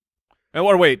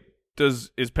 Or wait,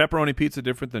 is pepperoni pizza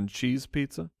different than cheese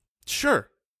pizza? sure.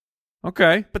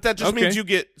 Okay. But that just means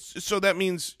that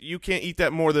means you can't eat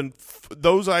that more than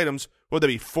those items. Would that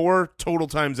be 4 total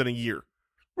times in a year?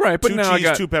 Right, but 2 now cheese, I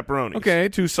got 2 pepperonis. Okay,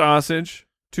 2 sausage,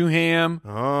 2 ham.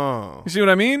 Oh. You see what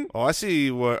I mean? Oh, I see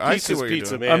what Pizza's you're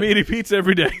pizza, doing. man. I'm eating pizza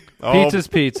every day. Oh, Pizza's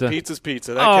pizza. Pizza's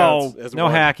pizza. That Oh, counts as No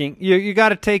one. hacking. You got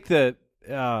to take the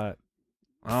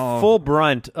full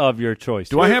brunt of your choice.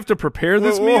 Do I have to prepare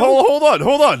this Whoa, meal? hold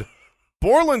on.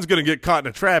 Borland's going to get caught in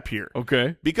a trap here.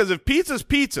 Okay. Because if pizza's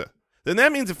pizza, then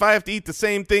that means if I have to eat the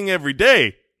same thing every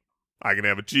day, I can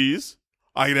have a cheese,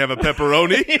 I can have a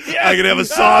pepperoni, I can have a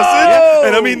sausage,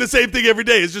 and I'm eating the same thing every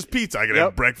day. It's just pizza. I can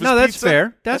have breakfast No, that's pizza.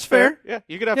 fair. That's fair. Yeah,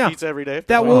 you could have Yeah. pizza every day. if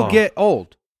That you will want. get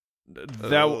old.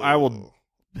 That I will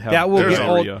have That will There's get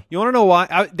diarrhea. old. You want to know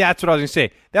why? That's what I was going to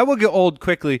say. That will get old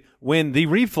quickly when the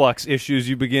reflux issues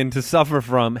you begin to suffer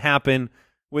from happen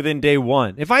within day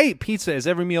one. If I eat pizza as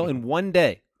every meal in one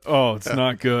day, Oh, it's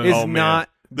not good. it's Oh, man. not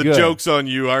The good. joke's on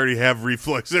you. I already have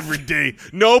reflux every day.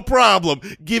 No problem.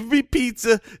 Give me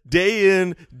pizza day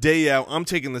in, day out. I'm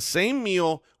taking the same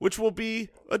meal, which will be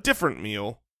a different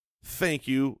meal. Thank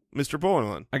you, Mr.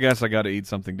 Borland. I guess I got to eat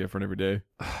something different every day.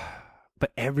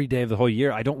 But every day of the whole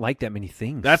year, I don't like that many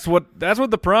things. That's what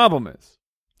the problem is.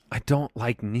 I don't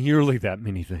like nearly that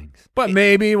many things. But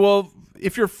maybe, well,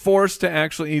 if you're forced to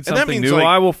actually eat And that something means, new, like-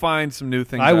 I will find some new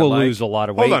things. I will like. lose a lot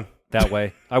of weight Hold on. that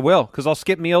way. I will, because I'll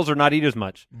skip meals or not eat as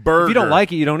much. Burger. If you don't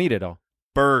like it, you don't eat it all.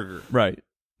 Burger, Right.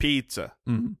 pizza,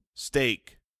 Mm-hmm.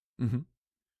 steak. Mm-hmm.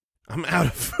 I'm out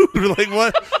of food. Like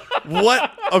what?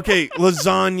 What? Okay,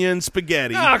 lasagna and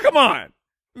spaghetti. Ah, come on.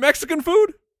 Mexican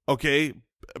food? Okay,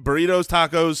 burritos,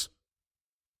 tacos,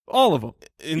 All of them.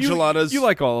 enchiladas. You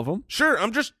like all of them. Sure,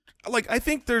 I'm just like I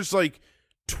think there's like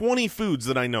 20 foods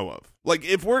that I know of. Like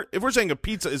if we're saying a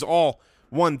pizza is all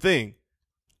one thing,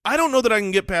 I don't know that I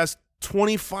can get past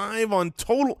 25 on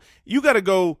total. You got to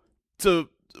go to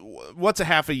what's a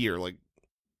half a year like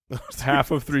It's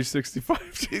half of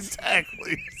 365.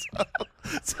 exactly.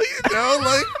 So you know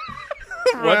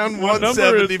like around what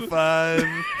number is it?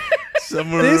 175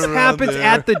 somewhere This around happens there.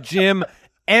 at the gym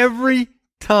every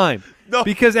time. No.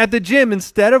 Because at the gym,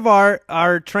 instead of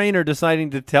our trainer deciding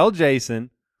to tell Jason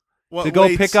What to go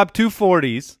weights- pick up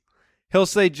 240s, he'll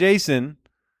say, Jason,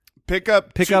 pick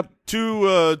up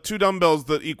two- two dumbbells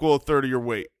that equal a third of your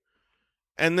weight.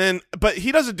 And then, but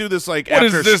he doesn't do this like What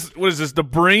after is this? What is this? The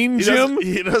brain gym?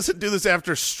 He doesn't do this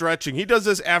after stretching. He does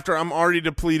this after I'm already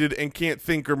depleted and can't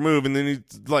think or move. And then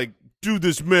he's like, do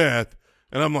this math.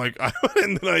 And I'm like,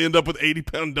 and then I end up with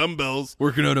 80-pound dumbbells.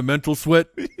 Working out a mental sweat.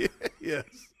 Yes.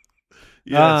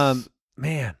 Yes.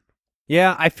 man,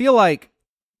 yeah, I feel like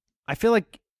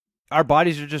our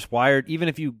bodies are just wired. Even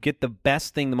if you get the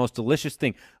best thing, the most delicious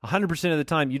thing, 100% of the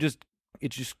time,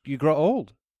 you grow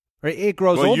old. Right? It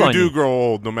grows old you on you. do grow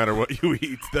old no matter what you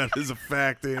eat. That is a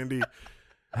fact, Andy.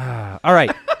 All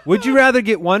right. Would you rather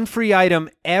get one free item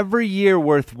every year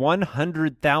worth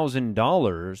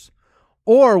 $100,000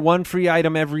 or one free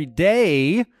item every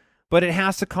day, but it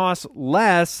has to cost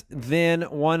less than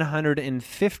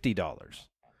 $150?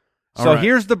 So All right.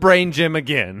 here's the brain gym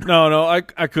again. No, I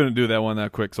couldn't do that one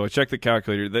that quick. So I checked the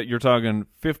calculator. That you're talking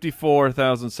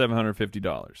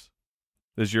 $54,750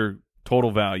 is your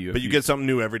total value. But you get something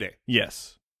new every day.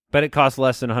 yes. But it costs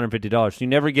less than $150. So you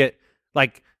never get,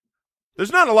 like,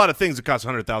 There's not a lot of things that cost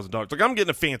 $100,000. Like, I'm getting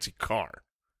a fancy car.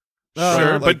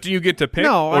 Sure, like- but do you get to pick,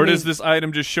 No, I or does mean- this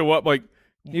item just show up like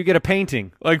you get a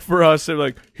painting. for us? They're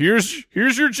like, here's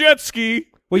your jet ski.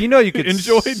 Well, you could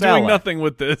Enjoy sell doing it. nothing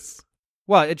with this.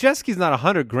 Well, a jet ski's not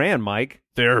 $100,000, Mike.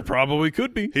 There probably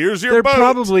could be. Here's your There boat.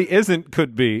 probably isn't.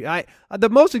 Could be. The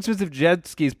most expensive jet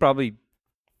ski is probably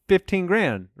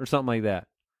 $15,000 or something like that.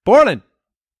 Borland.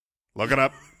 Look it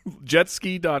up.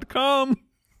 Jetski.com.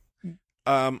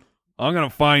 Um, I'm gonna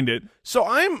find it. so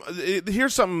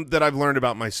here's something that I've learned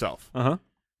about myself. Uh huh.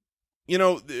 You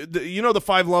know, the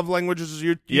 5 love languages.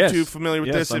 You Yes. two familiar with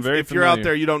Yes, this? I'm If, very if you're out familiar.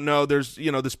 there, you don't know. There's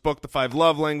this book, The 5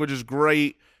 Love Languages,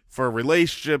 great for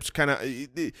relationships. Kind of,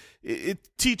 it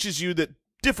teaches you that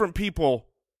different people,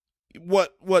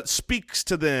 what speaks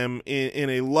to them in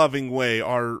a loving way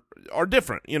are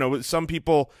different. You know, some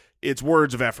people it's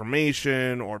words of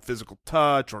affirmation or physical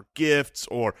touch or gifts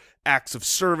or acts of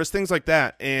service, things like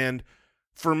that. And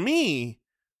for me,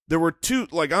 there were two,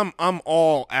 like I'm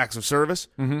all acts of service,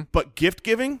 but gift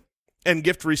giving and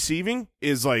gift receiving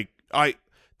is like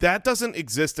that doesn't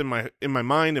exist in my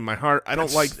mind, in my heart. I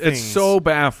don't like things. It's so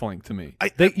baffling to me.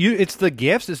 It's the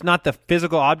gifts. It's not the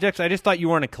physical objects. I just thought you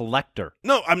weren't a collector.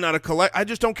 No, I'm not a I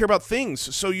just don't care about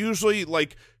things. So usually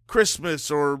like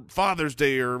Christmas or Father's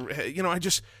Day or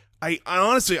I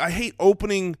honestly I hate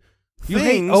opening You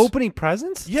things. hate opening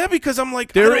presents? Yeah, because I'm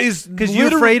like There is Because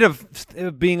you're afraid of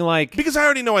being like, because I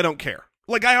already know I don't care.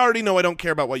 Like I already know I don't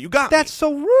care about what you got. that's me.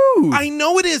 so rude. I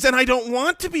know it is, and I don't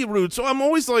want to be rude. So I'm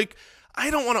always like, I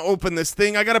don't want to open this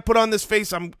thing. I got to put on this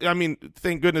face. I mean,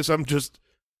 thank goodness I'm just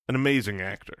an amazing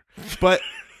actor. But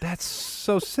That's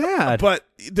so sad. but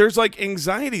there's like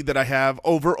anxiety that I have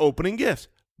over opening gifts.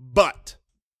 But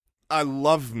I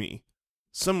love me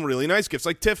some really nice gifts.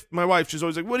 Like Tiff, my wife, she's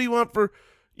always like, "What do you want for,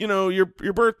 your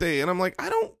birthday?" And I'm like, I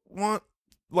don't want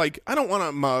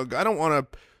a mug. I don't want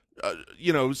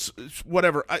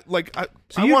whatever.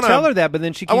 So you tell her that, but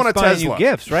then she I keeps want a buying Tesla. you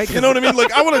gifts, right? You know what I mean?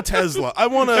 Like I want a Tesla. I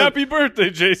want a Happy birthday,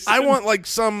 Jason. I want like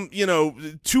some,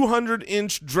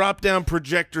 200-inch drop-down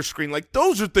projector screen. Like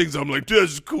those are things I'm like,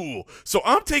 this is cool. So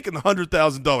I'm taking the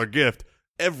 $100,000 gift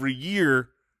every year.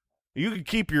 You can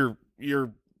keep your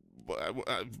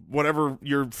whatever,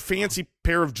 your fancy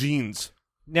pair of jeans.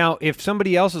 Now, if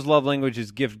somebody else's love language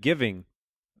is gift giving,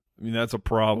 I mean, that's a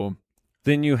problem.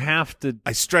 then you have to.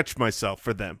 I stretch myself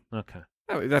for them. Okay.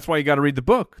 I mean, that's why you got to read the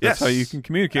book. That's Yes. how you can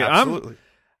communicate. Absolutely.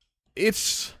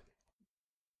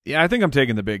 I think I'm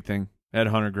taking the big thing at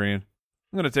 $100,000. I'm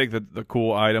going to take the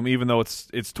cool item, even though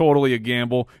it's totally a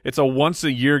gamble. It's a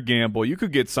once-a-year gamble. You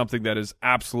could get something that is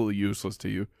absolutely useless to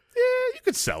you. Yeah, you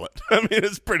could sell it. I mean,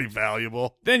 it's pretty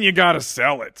valuable. Then you got to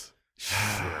sell it.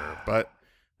 Sure, but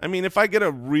I mean, if I get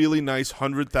a really nice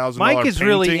 $100,000 Mike is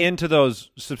really painting- into those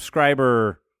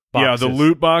subscriber boxes. Yeah, the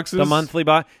loot boxes. The monthly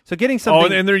box. So getting Oh,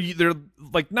 something. and they're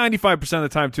like 95% of the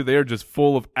time, too, they are just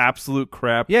full of absolute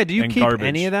crap yeah, do you and keep garbage.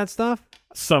 any of that stuff?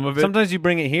 Some of it. Sometimes you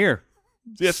bring it here.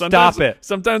 Yeah, Stop it.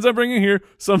 Sometimes I bring it here.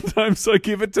 Sometimes I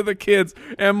give it to the kids.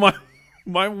 And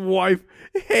my wife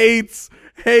hates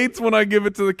when I give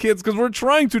it to the kids because we're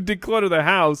trying to declutter the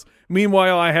house.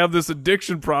 Meanwhile, I have this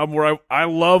addiction problem where I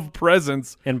love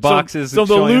presents. And boxes So and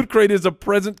the showing loot up. crate is a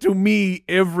present to me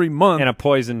every month. And a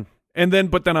poison.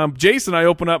 But then I'm Jason. I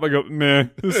open up. I go, meh.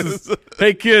 This is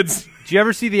hey kids. Do you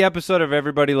ever see the episode of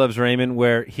Everybody Loves Raymond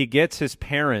where he gets his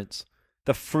parents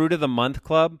the Fruit of the Month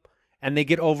Club and they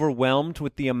get overwhelmed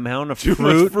with the amount of Too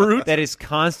much fruit? that is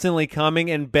constantly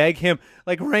coming and beg him,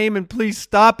 like, Raymond, please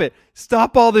stop it.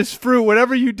 Stop all this fruit.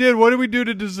 Whatever you did, what did we do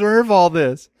to deserve all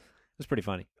this? It's pretty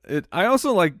funny. I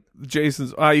also like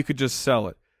Jason's. You could just sell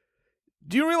it.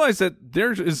 Do you realize that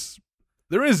there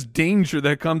is danger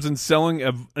that comes in selling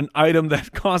an item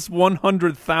that costs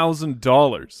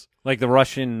 $100,000? Like the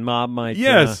Russian mob might.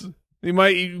 Yes, you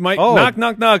might Oh.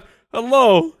 knock.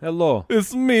 Hello, Hello.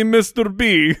 it's me, Mr.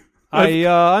 B. I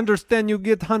understand you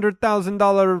get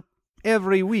 $100,000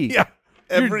 every week. Yeah,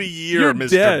 every year, you're Mr.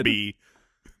 dead. B.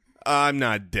 I'm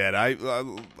not dead.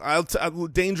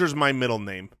 Danger's my middle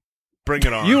name. Bring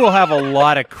it on. You will have a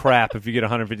lot of crap if you get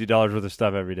 $150 worth of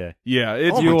stuff every day. Yeah,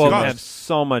 it's Oh You my will gosh. have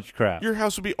so much crap. Your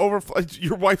house will be overflowed.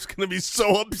 Your wife's going to be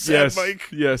so upset, yes, Mike.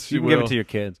 yes, You you can will. give it to your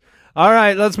kids. All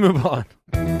right, let's move on.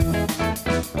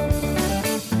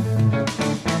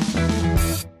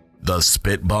 The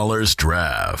Spitballers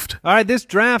Draft. All right, this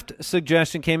draft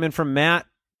suggestion came in from Matt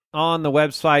on the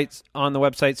website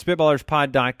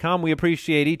spitballerspod.com. We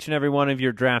appreciate each and every one of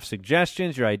your draft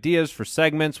suggestions, your ideas for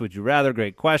segments, would you rather,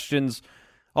 great questions,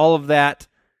 all of that.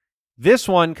 This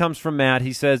one comes from Matt.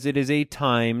 He says it is a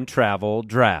time travel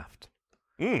draft.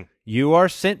 You are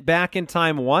sent back in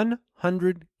time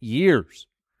 100 years,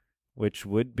 which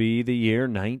would be the year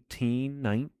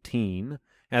 1919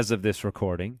 as of this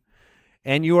recording,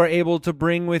 and you are able to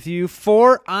bring with you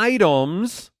 4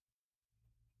 items.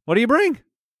 What do you bring?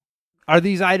 Are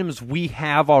these items we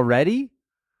have already?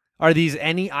 Are these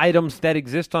any items that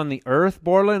exist on the earth,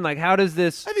 Borland? Like, how does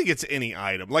this... I think it's any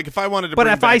item. Like, if I wanted to But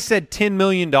bring if back, I said $10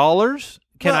 million, can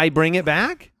Well, I bring it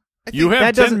back? You that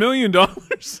have doesn't- $10 million. Well,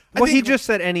 he think- just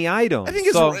said any item. I think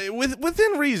it's so,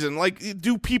 within reason. Like,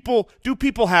 do people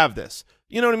have this?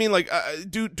 You know what I mean? Like,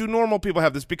 do normal people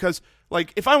have this? Because,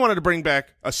 like, if I wanted to bring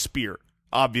back a spear,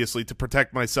 obviously to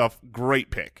protect myself, great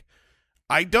pick.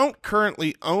 I don't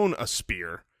currently own a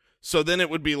spear, so then it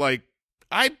would be like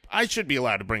I should be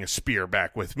allowed to bring a spear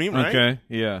back with me, right? Okay,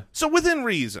 yeah. So within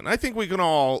reason, I think we can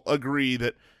all agree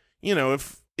that, you know,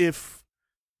 if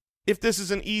this is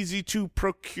an easy to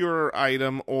procure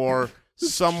item or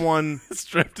someone This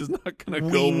draft is not going to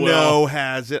we go know well.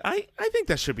 has it, I think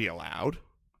that should be allowed.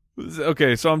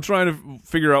 Okay, so I'm trying to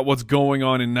figure out what's going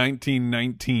on in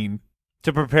 1919.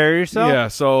 to prepare yourself? Yeah,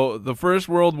 so the First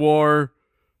World War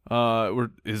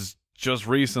is just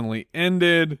recently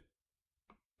ended.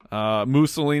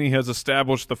 Mussolini has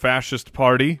established the Fascist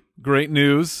Party. Great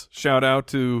news. Shout out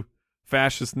to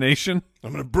Fascist Nation.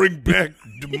 I'm going to bring back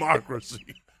democracy.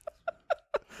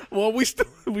 Well, we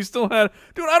still had,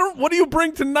 dude. What do you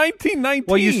bring to 1919?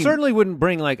 Well, you certainly wouldn't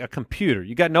bring, like, a computer.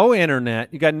 You got no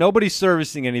internet. You got nobody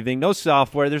servicing anything, no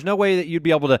software. There's no way that you'd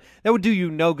be able to – that would do you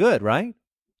no good, right?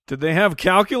 Did they have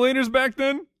calculators back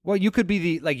then? Well, you could be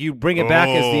the – like, you bring it back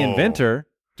as the Oh. inventor.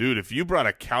 Dude, if you brought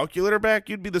a calculator back,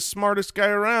 you'd be the smartest guy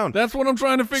around. That's what I'm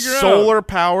trying to figure out.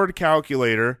 Solar-powered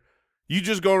calculator. You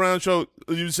just go around and show –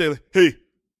 you say, hey,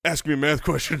 ask me a math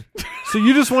question. So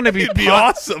you just want to be It'd be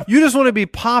awesome. You just want to be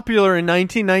popular in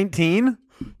 1919?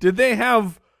 Did they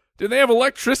have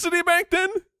electricity back then?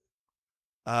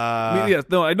 I mean, yes,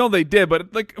 no, I know they did,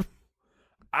 but like,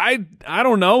 I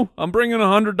don't know. I'm bringing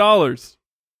 $100.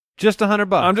 Just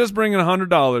 $100. I'm just bringing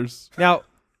 $100. Now,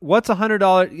 what's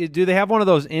 $100? Do they have one of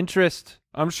those interest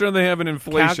I'm sure they have an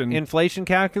inflation. inflation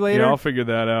calculator? Yeah, I'll figure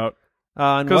that out.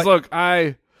 And Because what- look,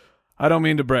 I don't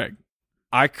mean to brag.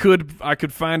 I could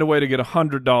find a way to get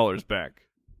 $100 back,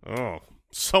 Oh,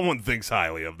 someone thinks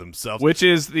highly of themselves. which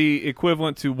is the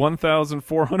equivalent to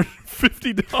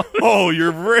 $1,450. Oh,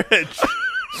 you're rich.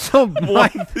 so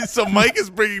Mike, So Mike is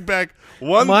bringing back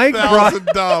Mike brought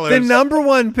 $1,000. the number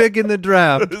one pick in the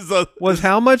draft was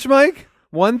how much, Mike?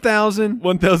 $1,051.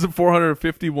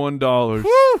 $1,451.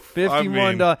 I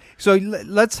mean- So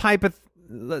let's let's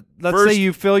First- say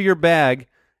you fill your bag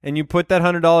and you put that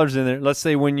 $100 in there. Let's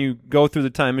say when you go through the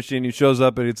time machine, it shows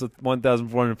up and it's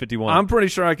 1,451. I'm pretty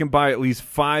sure I can buy at least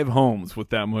 5 homes with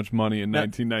that much money in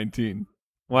 1919.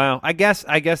 Wow, I guess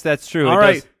that's true. All It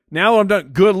right, does- now I'm done.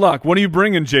 Good luck. What are you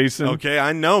bringing, Jason? Okay,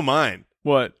 I know mine.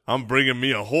 What? I'm bringing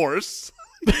me a horse.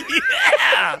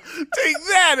 Yeah! Take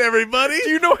that, everybody. Do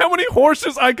you know how many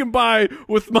horses I can buy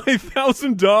with my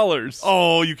 $1,000?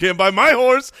 Oh, you can't buy my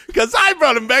horse because I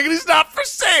brought him back and he's not for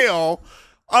sale.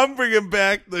 I'm bringing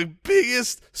back the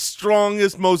biggest,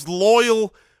 strongest, most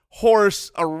loyal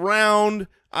horse around.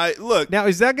 Look. Now,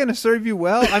 is that going to serve you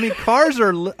well? I mean, cars are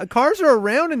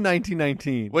around in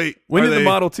 1919. Wait. When are did the they-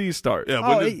 Model T start? Yeah.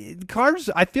 Oh, When did, cars!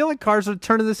 I feel like cars are the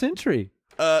turn of the century.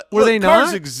 were were they Cars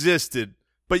not? existed,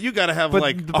 but you got to have But-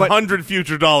 like but- 100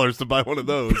 future dollars to buy one of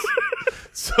those.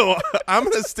 So I'm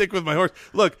gonna stick with my horse.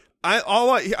 Look,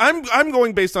 I'm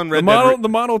going based on Red Dead. The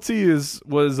Model T was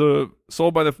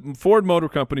sold by the Ford Motor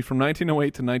Company from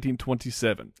 1908 to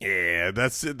 1927. Yeah,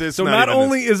 that's this. So not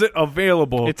only is it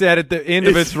available, It's at the end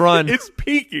of its run. It's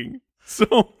peaking. So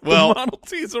Well- the Model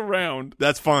T is around.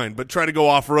 that's fine, but try to go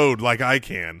off road like I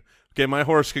can. Okay, my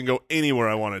horse can go anywhere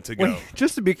I want it to go. Wait,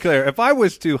 just to be clear, if I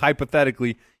was to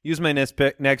hypothetically use my next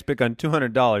pick on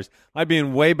 $200, I'd be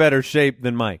in way better shape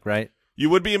than Mike, right? You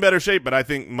would be in better shape, but I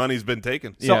think money's been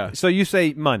taken. So, Yeah. so you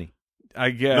say money,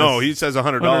 I guess. No, he says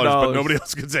 $100, but $100. nobody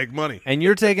else can take money. and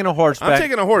you're taking a horseback. I'm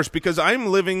taking a horse because I'm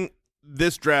living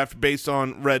this draft based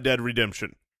on Red Dead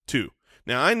Redemption 2.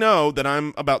 Now, I know that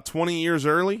I'm about 20 years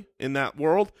early in that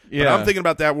world, but Yeah. I'm thinking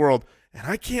about that world, and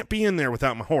I can't be in there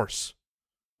without my horse.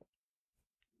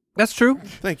 That's true.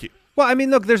 Thank you. Well, I mean,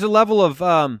 look, there's a level of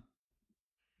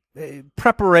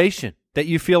preparation that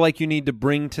you feel like you need to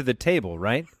bring to the table,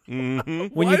 right? Mm-hmm.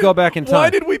 When you go back in time. Why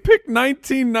did we pick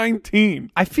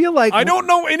 1919? I feel like I don't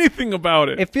know anything about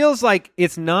it. it feels like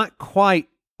it's not quite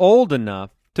old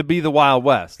enough to be the Wild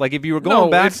West. Like if you were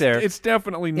going back it's, there it's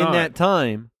definitely in not. that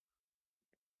time.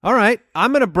 All right,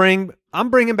 I'm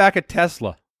bringing back a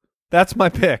Tesla. That's my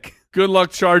pick. Good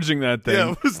luck charging that thing.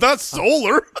 Yeah, it's not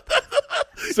solar.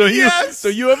 So Yes!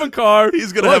 you have a car.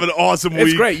 He's going to have an awesome week.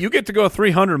 It's great. You get to go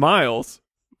 300 miles.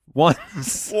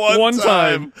 Once. One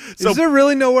time. So Is there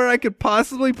really nowhere I could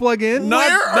possibly plug in?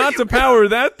 Where are Not you to power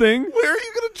that thing. where are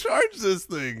you going to charge this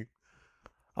thing?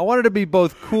 I wanted to be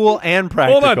both cool and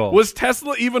practical. Hold on. Was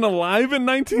Tesla even alive in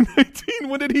 1919?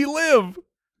 When did he live?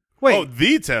 Wait, Oh,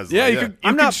 the Tesla. Yeah, you could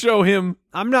I'm could not- show him.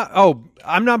 I'm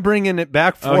not bringing it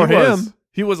back for Oh, he him. was.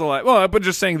 He was alive. Well, but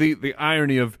just saying the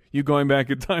irony of you going back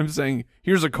in time saying,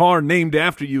 here's a car named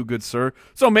after you, good sir.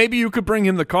 So maybe you could bring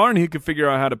him the car and he could figure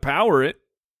out how to power it.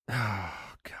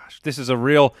 Gosh, this is a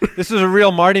real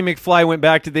Marty McFly went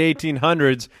back to the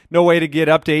 1800s. No way to get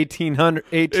up to 1800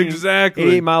 Exactly.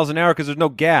 88 miles an hour because there's no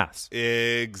gas.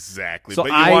 Exactly. So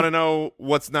but you I- want to know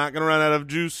what's not going to run out of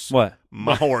juice? What?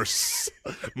 My horse.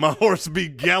 My horse be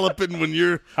galloping when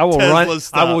your I will Tesla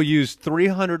stop. I will use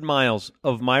 300 miles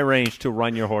of my range to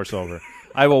run your horse over.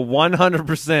 I will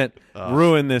 100%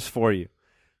 ruin this for you.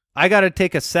 I got to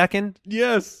take a second.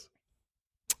 Yes.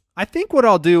 I think what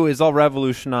I'll do is I'll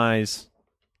revolutionize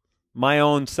my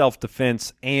own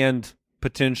self-defense and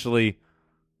potentially,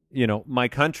 my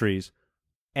country's,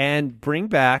 and bring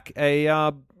back a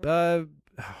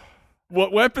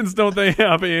What weapons don't they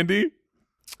have, Andy?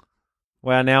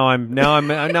 well, now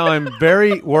I'm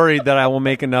very worried that I will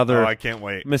make another Oh, I can't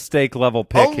wait. mistake level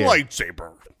pick A here.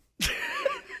 lightsaber.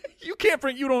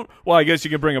 You don't. Well, I guess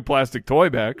you can bring a plastic toy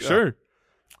back. Sure.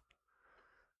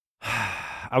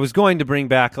 I was going to bring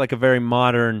back like a very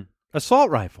modern assault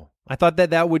rifle. I thought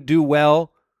that would do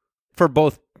well for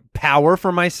both power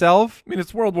for myself. I mean,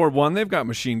 it's World War I. They've got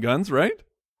machine guns, right?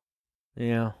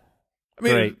 Yeah. I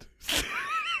mean, Great.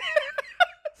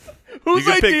 Whose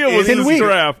You can pick idea was any- this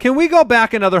draft? Can we go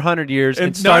back another 100 years and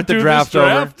And start not the do draft this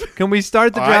draft? over? Can we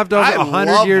start the draft I over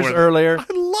 100 love years where- earlier? I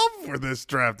love where this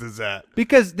draft is at.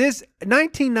 Because this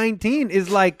 1919 is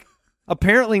like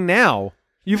apparently now.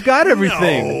 You've got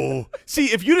everything. No. See,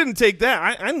 if you didn't take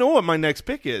that, I know what my next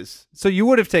pick is. So you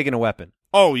would have taken a weapon.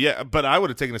 Oh, yeah, but I would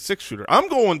have taken a 6-shooter. I'm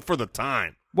going for the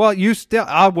time. Well,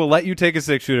 I will let you take a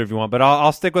 6-shooter if you want, but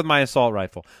I'll stick with my assault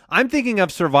rifle. I'm thinking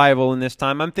of survival in this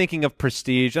time. I'm thinking of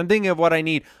prestige. I'm thinking of what I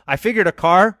need. I figured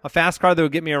a fast car that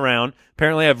would get me around.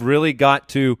 Apparently, I've really got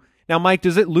to. Now, Mike,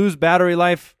 does it lose battery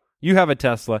life? You have a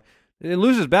Tesla. It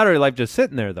loses battery life just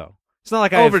sitting there, though. It's not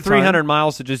like I Over have time. 300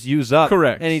 miles to just use up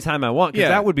Correct. anytime I want, because Yeah.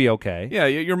 that would be okay. Yeah,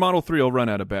 your Model 3 will run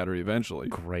out of battery eventually.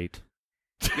 Great.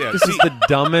 Yeah, This see, is the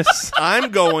dumbest. I'm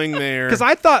going there. Because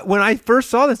I thought when I first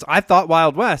saw this, I thought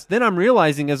Wild West. Then I'm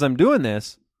realizing as I'm doing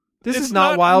this, this It's is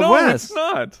not Wild no, West. It's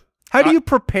not. How do you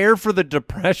prepare for the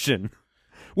Depression?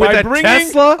 With By a bringing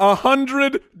Tesla?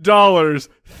 $100.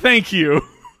 Thank you.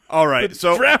 All right,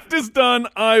 so Draft is done.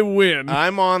 I win.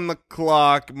 I'm on the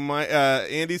clock. My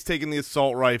Andy's taking the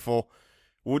assault rifle.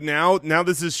 Well, now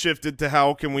this is shifted to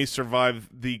how can we survive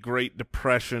the Great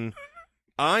Depression.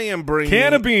 I am bringing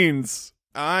Can of beans.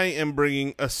 I am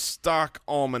bringing a stock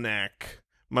almanac,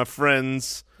 my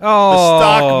friends. Oh, The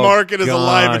stock market is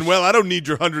alive and gosh. well. I don't need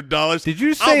your $100. Did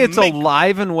you say it's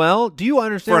alive and well? Do you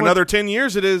understand? for what- another 10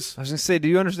 years? It is. I was going to say, do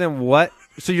you understand what?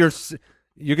 So you're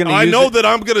going to I use know it? that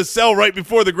I'm going to sell right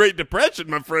before the Great Depression,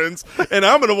 my friends, and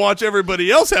I'm going to watch everybody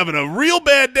else having a real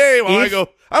bad day while I If- go.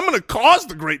 I'm going to cause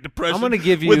the Great Depression. I'm gonna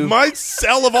give with you- my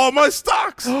sell of all my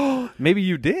stocks. Maybe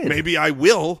you did. Maybe I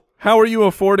will. How are you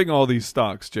affording all these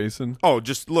stocks, Jason? Oh,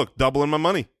 just look, doubling my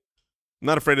money.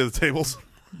 Not afraid of the tables.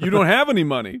 You don't have any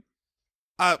money.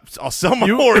 I'll sell my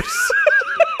horse.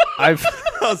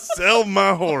 I'll sell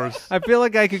my horse. I feel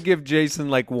like I could give Jason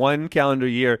like one calendar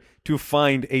year to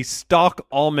find a stock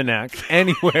almanac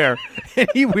anywhere, and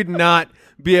he would not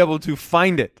be able to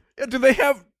find it.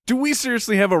 Do we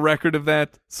seriously have a record of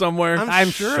that somewhere? I'm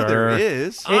sure there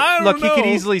is. I don't Look, he could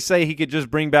know. easily say he could just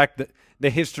bring back the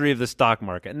history of the stock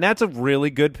market, and that's a really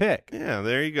good pick. Yeah,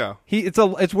 there you go.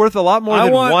 It's worth a lot more I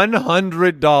than want-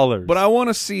 $100. But I want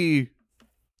to see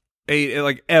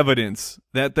like evidence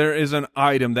that there is an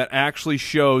item that actually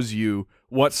shows you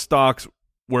what stocks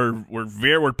were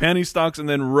penny stocks and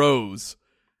then rose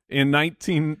in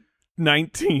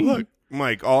 1919. Look,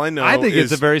 Mike, all I know I think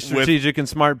is it's a very strategic and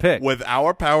smart pick. with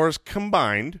our powers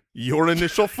combined, your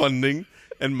initial funding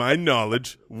and my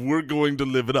knowledge, we're going to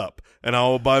live it up. And I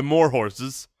will buy more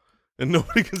horses, and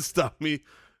nobody can stop me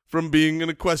from being an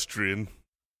equestrian.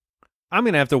 I'm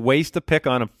going to have to waste a pick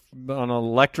on an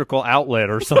electrical outlet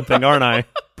or something, aren't I?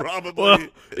 Probably.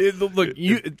 Well, look,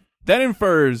 that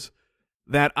infers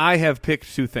that I have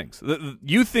picked two things.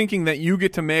 You thinking that you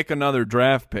get to make another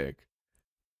draft pick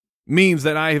means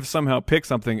that I have somehow picked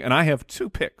something, and I have two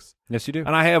picks. Yes, you do.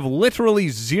 And I have literally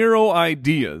zero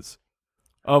ideas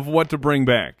of what to bring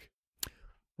back.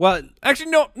 Well,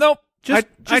 Actually, no. just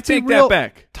I be take real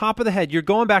that back. Top of the head. You're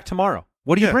going back tomorrow.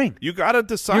 What do you bring? You got to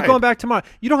decide. You're going back tomorrow.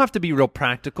 You don't have to be real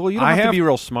practical. You don't have to be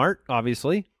real smart,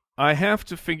 obviously. I have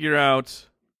to figure out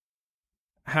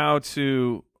how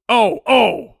to.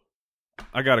 Oh!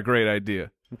 I got a great idea.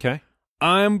 Okay.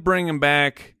 I'm bringing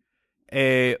back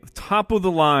a top of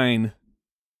the line,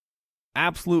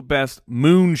 absolute best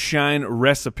moonshine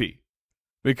recipe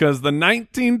because the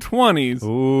 1920s.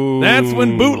 Ooh. That's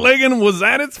when bootlegging was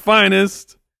at its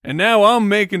finest, and now I'm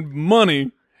making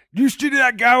money. You see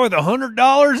that guy with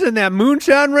 $100 in that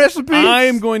moonshine recipe? I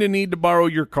am going to need to borrow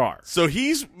your car. So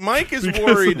Mike is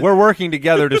worried. We're working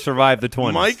together to survive the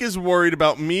 20s. Mike is worried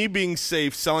about me being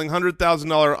safe selling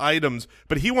 $100,000 items,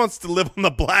 but he wants to live on the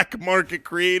black market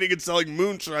creating and selling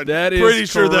moonshine. That is pretty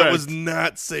sure that correct. was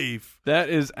not safe. That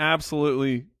is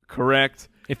absolutely correct.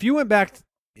 If you went back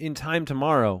in time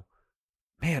tomorrow,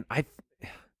 man,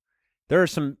 there are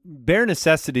some bare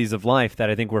necessities of life that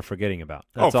I think we're forgetting about.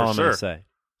 That's for all I'm going sure. to say.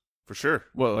 For sure.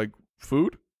 What, like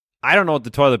food? I don't know what the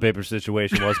toilet paper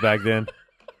situation was back then.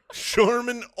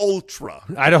 Charmin Ultra.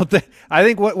 I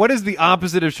think what is the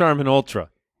opposite of Charmin Ultra?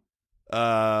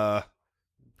 Uh,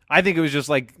 I think it was just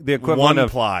like the equivalent one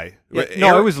of ply.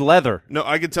 No, it was leather. No,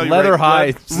 I can tell you Leather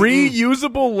right, hides.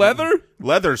 Reusable leather?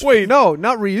 Leather's Wait, No,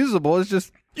 not reusable. It's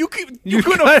just you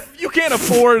can't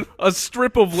afford a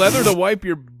strip of leather to wipe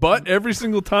your butt every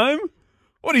single time?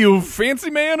 What are you, a fancy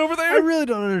man over there? I really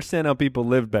don't understand how people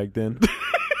lived back then.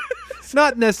 It's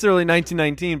not necessarily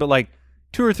 1919, but like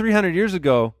 200 or 300 years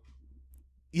ago.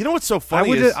 You know what's so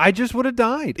funny is I just would have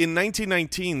died. in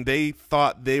 1919 they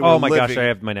thought they were Oh my gosh, living I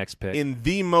have my next pick. in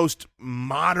the most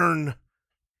modern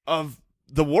of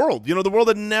the world. You know, the world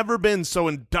had never been so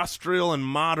industrial and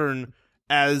modern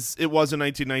as it was in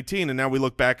 1919, and now we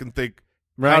look back and think,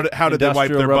 how did they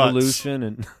wipe Industrial their Revolution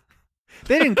and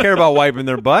they didn't care about wiping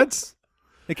their butts.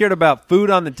 They cared about food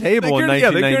on the table in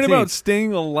 1919. they cared about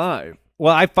staying alive.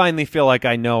 Well, I finally feel like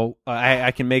I know I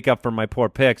can make up for my poor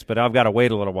picks, but I've got to wait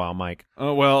a little while, Mike.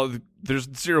 Oh, well, there's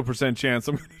 0% chance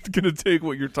I'm going to take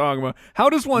what you're talking about. How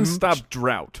does one stop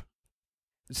drought?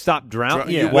 Stop drought?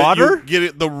 You- Water? you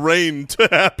get the rain to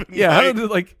happen. Yeah, how Mike. did,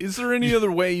 like, is there any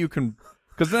other way you can?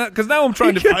 Because now I'm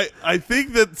trying to. I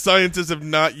think that scientists have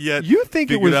not yet. You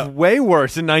think it figured was out. way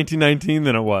worse in 1919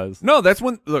 than it was? No, that's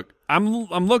when. Look, I'm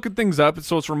looking things up,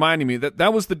 so it's reminding me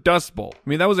that was the Dust Bowl. I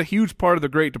mean, that was a huge part of the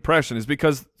Great Depression, is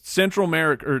because Central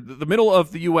America or the middle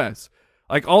of the U.S.,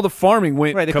 like all the farming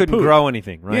went Right, they kaput. couldn't grow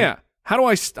anything, right? Yeah. How do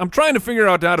I'm trying to figure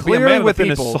out how to be a Clearly man with of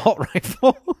the an people. assault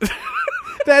rifle.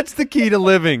 That's the key to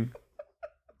living.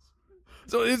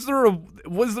 So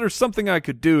was there something I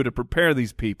could do to prepare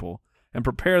these people and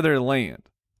prepare their land?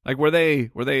 Like were they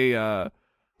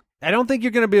I don't think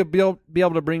you're going to be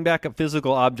able to bring back a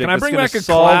physical object. can I that's bring gonna back a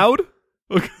solve- cloud?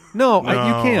 No, No.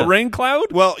 you A can't. rain cloud?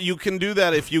 Well, you can do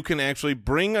that if you can actually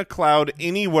bring a cloud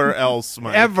anywhere else,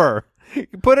 Mike. Ever.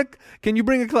 Can you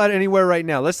bring a cloud anywhere right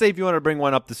now? Let's say if you want to bring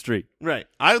one up the street. Right.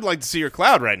 I would like to see your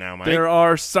cloud right now, Mike. There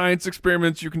are science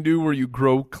experiments you can do where you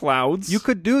grow clouds. You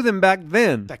could do them back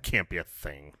then. That can't be a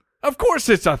thing. Of course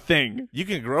it's a thing. You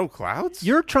can grow clouds?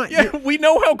 You're trying. Yeah, we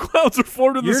know how clouds are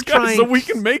formed in the You're sky, trying- so we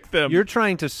can make them. You're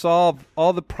trying to solve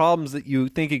all the problems that you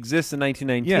think exist in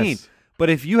 1919. Yes. But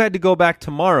if you had to go back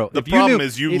tomorrow, The if problem you knew,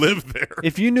 is you if- live there.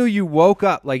 If you knew you woke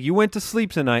up, like you went to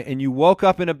sleep tonight and you woke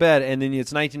up in a bed and then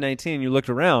it's 1919 and you looked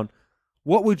around,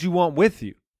 what would you want with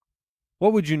you?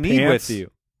 What would you need Pants. with you?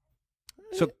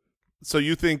 So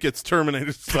you think it's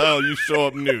Terminator style, you show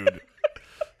up nude.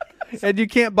 And you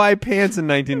can't buy pants in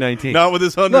 1919. Not with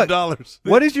his $100.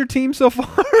 What is your team so far?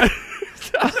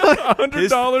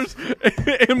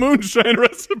 $100 a moonshine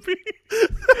recipe.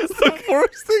 That's the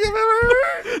worst thing I've ever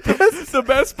heard. That's the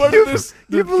best part of this.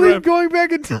 You believe going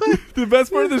back in time? The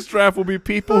best part of this draft will be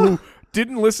people who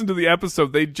didn't listen to the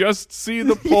episode. They just see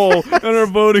the poll and are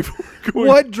voting for going.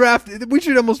 What draft? We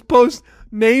should almost post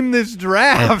name this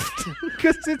draft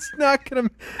because it's not going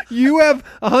to. You have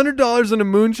 $100 on a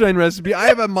moonshine recipe. I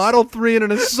have a Model 3 and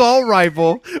an assault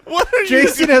rifle. What are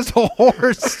Jason has a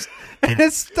horse. and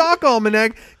a stock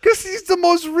almanac because he's the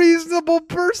most reasonable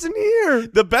person here.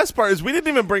 The best part is we didn't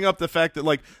even bring up the fact that,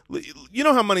 like, you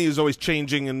know how money is always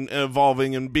changing and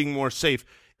evolving and being more safe.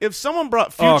 If someone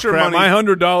brought future money, my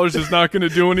 $100 is not going to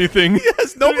do anything.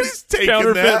 yes, nobody's taking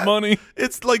counterfeit that money.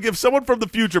 It's like if someone from the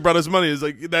future brought us money, it's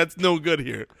like that's no good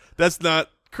here. That's not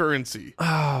currency.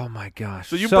 Oh my gosh!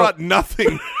 So you brought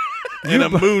nothing in a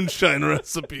moonshine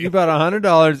recipe. You bought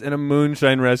 $100 in a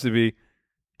moonshine recipe,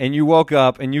 and you woke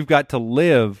up and you've got to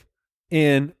live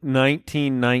in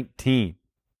 1919.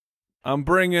 I'm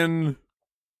bringing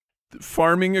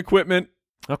farming equipment.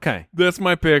 Okay, That's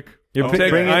my pick.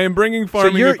 I am bringing so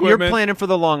farming you're equipment. planning for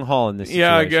the long haul in this situation.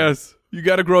 Yeah, I guess. You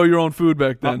got to grow your own food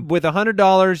back then. With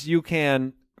 $100, you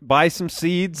can buy some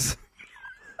seeds,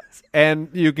 and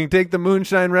you can take the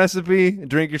moonshine recipe and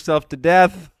drink yourself to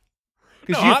death.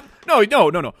 No.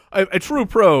 A true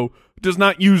pro does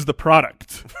not use the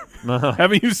product.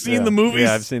 Haven't you seen the movies?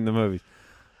 Yeah, I've seen the movies.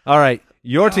 All right,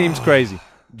 your team's crazy.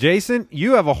 Jason,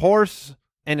 you have a horse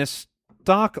and a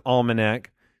stock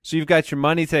almanac, so you've got your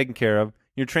money taken care of,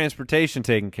 your transportation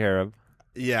taken care of.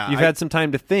 Yeah, You've had some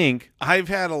time to think. I've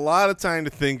had a lot of time to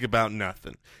think about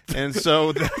nothing, and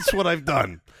so that's what I've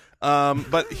done.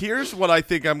 But here's what I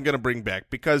think I'm going to bring back,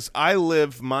 because I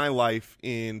live my life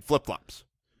in flip-flops.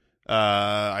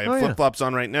 I have flip-flops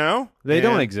on right now. They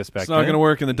don't exist back It's not then. going to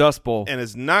work in the Dust Bowl. And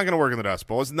it's not going to work in the Dust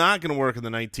Bowl. It's not going to work in the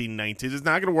 1990s. It's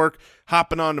not going to work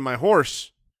hopping onto my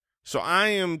horse. So I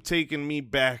am taking me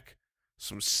back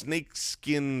some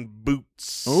snakeskin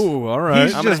boots. Oh, all right.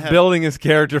 He's just building his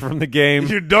character from the game.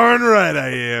 You're darn right I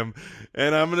am.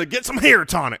 And I'm going to get some hair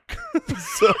tonic.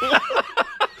 So,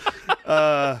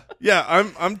 yeah,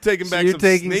 I'm taking back You're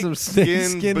taking some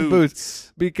snakeskin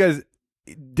boots because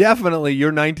definitely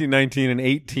your 1919 and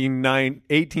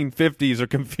 1850s are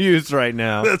confused right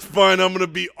now. That's fine. I'm going to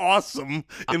be awesome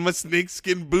in my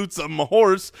snakeskin boots on my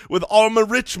horse with all my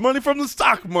rich money from the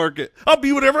stock market. I'll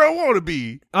be whatever I want to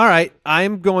be. All right,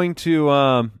 I'm going to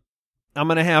I'm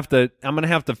going to have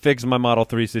to fix my Model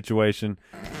 3 situation.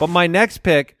 But my next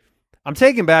pick, I'm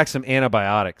taking back some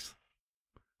antibiotics.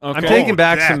 Okay. I'm taking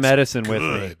back that's some medicine with me.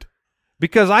 good.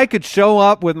 Because I could show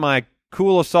up with my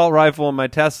cool assault rifle and my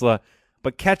Tesla,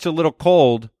 but catch a little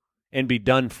cold and be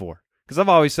done for. Because I've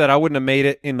always said I wouldn't have made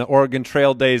it in the Oregon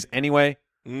Trail days anyway.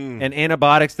 And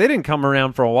antibiotics, they didn't come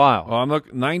around for a while. I'm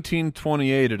looking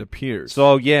 1928. It appears.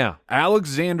 So yeah,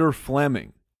 Alexander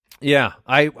Fleming. yeah.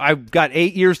 I've got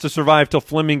 8 years to survive till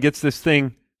Fleming gets this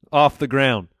thing off the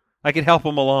ground. I could help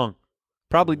him along.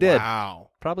 Probably did. Wow.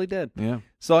 Probably did. Yeah.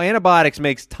 So antibiotics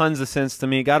makes tons of sense to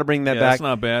me. Got to bring that back. That's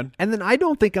not bad. And then I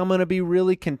don't think I'm going to be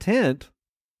really content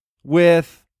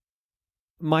with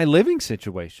my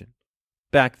situation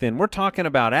back then. We're talking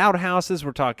about outhouses.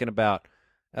 We're talking about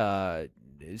can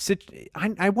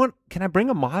I bring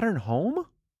a modern home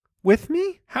with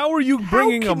me? How are you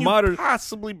bringing How a can modern? you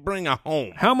possibly bring a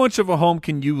home? How much of a home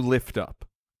can you lift up?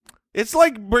 It's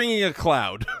like bringing a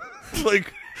cloud.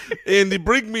 Like, Andy,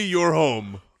 bring me your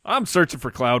home. I'm searching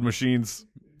for cloud machines.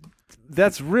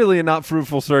 That's really a not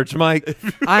fruitful search, Mike.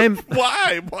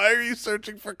 Why? Why are you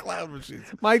searching for cloud machines?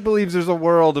 Mike believes there's a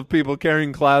world of people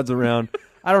carrying clouds around.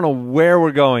 I don't know where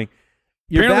we're going.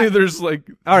 Apparently, there's like.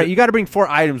 All right, you got to bring 4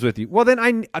 items with you. Well, then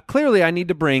I need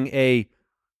to bring a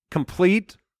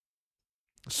complete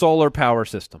solar power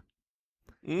system.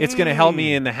 It's going to help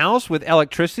me in the house with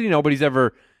electricity. Nobody's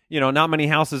ever, not many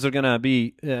houses are going to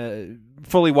be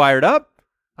fully wired up.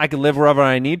 I can live wherever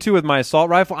I need to with my assault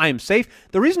rifle. I am safe.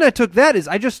 The reason I took that is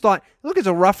I just thought, look, it's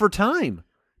a rougher time.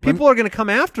 People are going to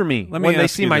come after me when they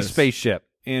see my spaceship.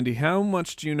 Andy, how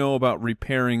much do you know about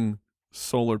repairing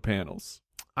solar panels?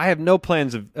 I have no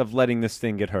plans of letting this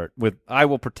thing get hurt. I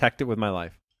will protect it with my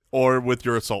life. Or with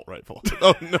your assault rifle.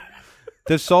 Oh, no.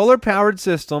 The solar-powered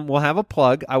system will have a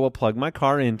plug. I will plug my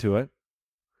car into it.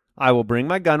 I will bring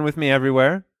my gun with me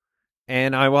everywhere.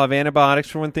 And I will have antibiotics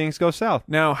for when things go south.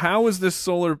 Now, how is this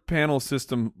solar panel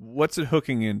system, what's it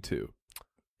hooking into?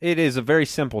 It is a very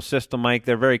simple system, Mike.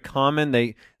 They're very common.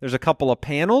 There's a couple of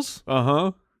panels.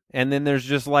 Uh-huh. And then there's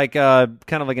just like kind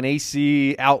of like an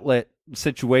AC outlet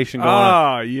situation going on.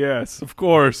 Ah, yes, of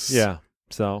course. Yeah.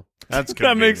 So That's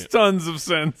that makes convenient. tons of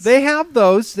sense. they have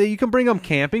those. You can bring them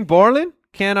camping. Borland,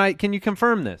 can you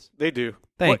confirm this? They do.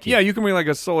 Thank you. Yeah, you can bring like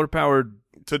a solar-powered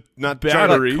To not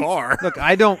Battery. charge a car. Look,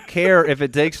 I don't care if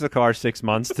it takes the car 6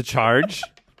 months to charge.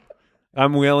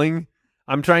 I'm willing.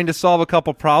 I'm trying to solve a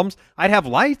couple problems. I'd have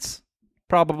lights,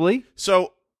 probably.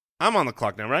 So I'm on the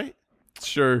clock now, right?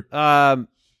 Sure.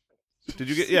 Did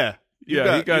you get? Yeah.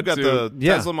 Yeah, he got you got two. the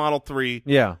Yeah. Tesla Model 3,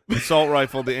 Yeah. assault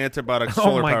rifle, the antibiotic Oh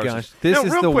solar my power gosh. system. This Now,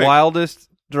 is real the quick, wildest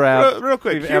draft real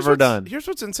quick. we've Here's ever what's- done. Here's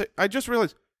what's insane. I just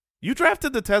realized You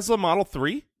drafted the Tesla Model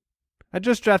 3? I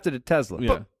just drafted a Tesla.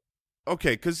 Yeah.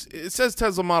 Okay, because it says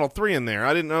Tesla Model 3 in there.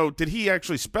 I didn't know. Did he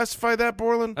actually specify that,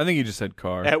 Borland? I think he just said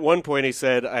car. At one point, he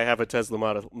said, "I have a Tesla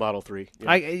Model 3."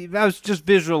 Yeah. I was just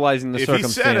visualizing the If he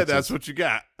circumstances. said it, that's what you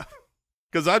got.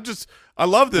 Because I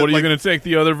love that. What are you going to take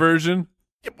the other version?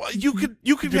 You could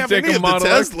You have take any a of the Model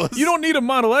X. Teslas. You don't need a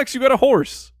Model X. You got a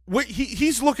horse. Wait,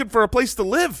 he's looking for a place to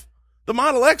live. The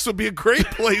Model X would be a great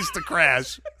place to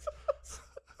crash.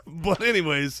 But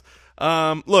anyways,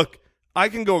 look, I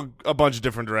can go a bunch of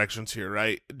different directions here,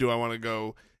 right? Do I want to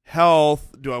go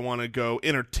health? Do I want to go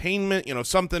entertainment? You know,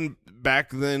 something back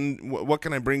then. What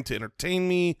can I bring to entertain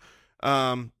me?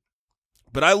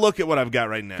 But I look at what I've got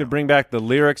right now. Could bring back the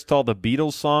lyrics to all the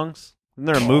Beatles songs. Isn't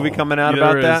there a movie coming out Yeah,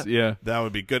 about there that? is, Yeah. That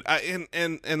would be good.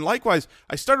 And likewise,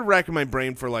 I started racking my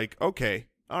brain for like, okay,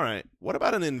 all right, what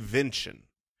about an invention?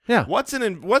 Yeah.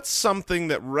 What's something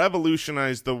that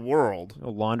revolutionized the world A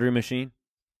laundry machine.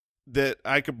 that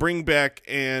I could bring back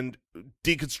and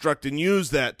deconstruct and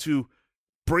use that to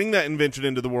bring that invention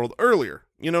into the world earlier?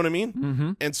 You know what I mean?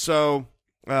 Mm-hmm. And so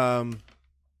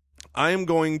I am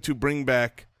going to bring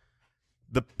back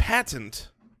the patent.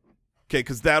 Okay,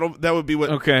 because that would be what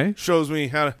Okay. shows me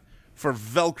how for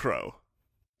Velcro.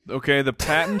 Okay, the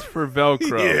patent for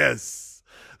Velcro. Yes.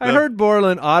 I heard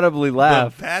Borland audibly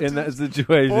laugh patent in that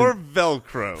situation. For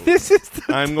Velcro. This is the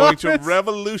I'm going to dumbest-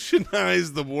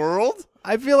 revolutionize the world.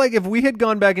 I feel like if we had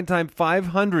gone back in time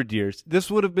 500 years,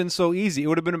 this would have been so easy. It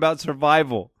would have been about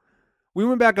survival. We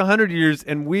went back 100 years,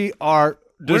 and we are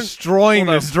destroying hold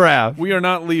on. this draft. We are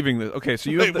not leaving this. Okay,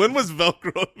 so you Wait, have the, when was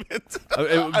Velcro invented?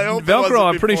 I hope it Velcro, wasn't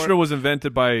I'm pretty before. sure was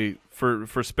invented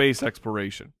for space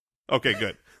exploration. Okay,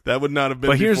 good. That would not have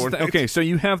been But here's before. the, okay, so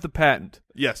you have the patent.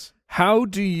 Yes. How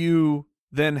do you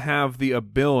then have the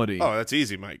ability Oh, that's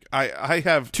easy, Mike. I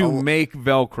have to make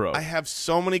Velcro? I have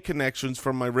so many connections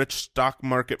from my rich stock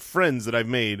market friends that I've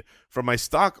made from my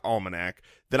stock almanac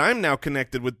that I'm now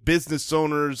connected with business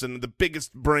owners and the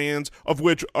biggest brands, of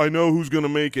which I know who's going to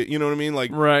make it. You know what I mean? Like,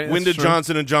 Right, when that's did true.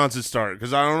 Johnson & Johnson start?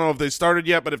 Because I don't know if they started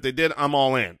yet, but if they did, I'm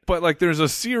all in. But like, there's a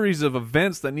series of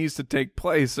events that needs to take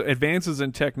place, advances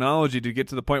in technology to get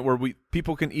to the point where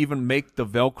people can even make the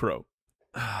Velcro.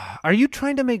 Are you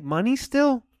trying to make money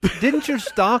still? Didn't your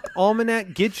stock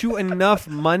almanac get you enough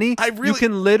money? You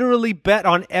can literally bet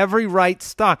on every right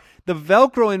stock. The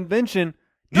Velcro invention.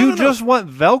 Do you just want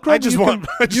Velcro? I just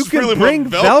really bring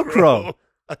want Velcro.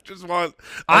 I just want.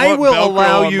 I will Velcro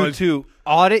allow on you my- to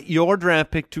audit your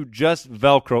draft pick to just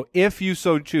Velcro if you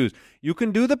so choose. You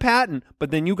can do the patent,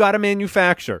 but then you got to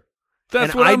manufacture.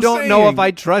 That's and what I I'm don't know saying. if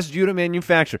I trust you to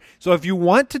manufacture. So if you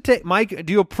want to take, Mike,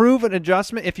 do you approve an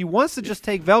adjustment? If he wants to just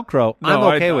take Velcro, No,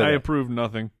 I'm okay with I it. approve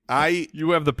nothing. I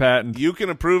You have the patent. You can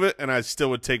approve it, and I still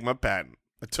would take my patent.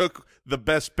 I took the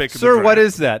best pick. Of the Sir, draft. what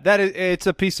is that? It's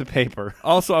a piece of paper.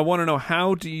 Also, I want to know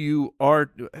how do you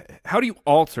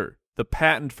alter the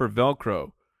patent for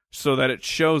Velcro so that it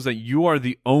shows that you are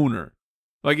the owner?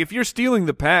 Like, if you're stealing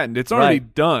the patent, it's already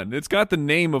Right. done. It's got the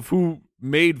name of who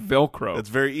made Velcro. That's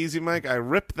very easy, Mike. I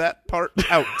rip that part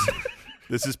out.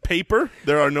 This is paper.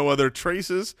 There are no other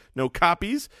traces, no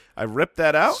copies. I rip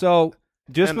that out. So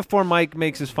just And- before Mike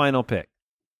makes his final pick,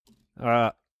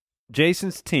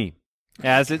 Jason's team,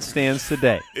 as it stands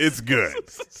today, It's good.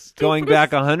 going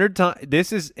back 100 times.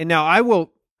 This is, and now I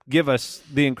will give us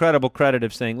the incredible credit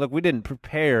of saying, look, we didn't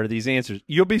prepare these answers.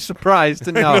 You'll be surprised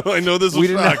to know. I know this will we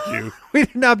did shock not- you. We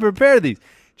did not prepare these.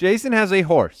 Jason has a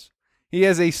horse. He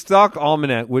has a stock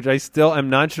almanac, which I still am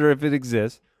not sure if it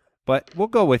exists, but we'll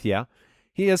go with yeah.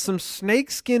 He has some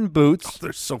snakeskin boots,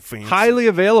 They're so fancy. highly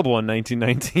available in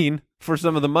 1919 for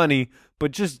some of the money,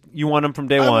 but just you want them from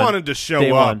day I one. wanted to show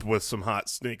Day up one. with some hot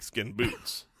snakeskin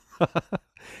boots.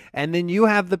 And then you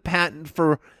have the patent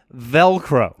for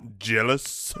Velcro.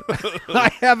 Jealous? I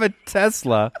have a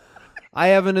Tesla. I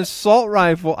have an assault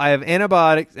rifle. I have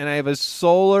antibiotics, and I have a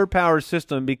solar power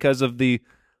system because of the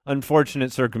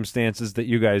unfortunate circumstances that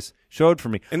you guys showed for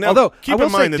me. And now, Although, keep I will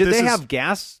in mind say, that did this they is- have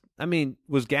gas? I mean,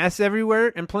 was gas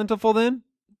everywhere and plentiful then?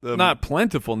 Not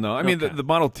plentiful, no. I mean, Okay. the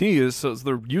Model T is, so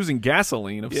they're using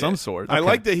gasoline of some sort. I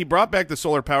like that he brought back the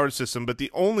solar powered system, but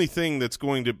the only thing that's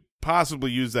going to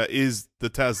possibly use that is the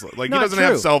Tesla. Like, Not he doesn't true.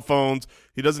 have cell phones.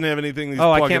 He doesn't have anything. He's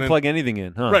Oh, I plugging can't in. plug anything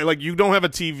in, huh? Right, like you don't have a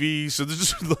TV, so this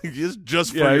is like it's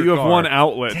just for Yeah, your you have car. one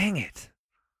outlet. Dang it.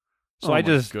 So Oh I my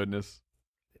just goodness.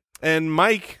 And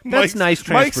Mike's nice Mike's is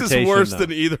transportation, worse though.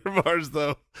 than either of ours,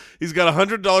 though. He's got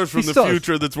 $100 from He the still has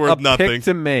future that's a worth pick nothing.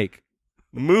 to make.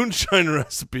 Moonshine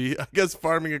recipe. I guess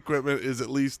farming equipment is at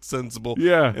least sensible.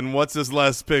 Yeah. And what's his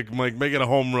last pick, Mike? Make it a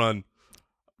home run.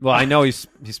 Well, I know he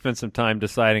spent some time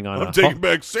deciding on. I'm taking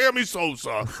back Sammy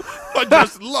Sosa. I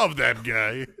just love that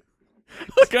guy.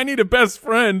 Look, I need a best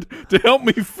friend to help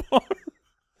me farm.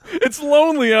 It's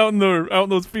lonely out in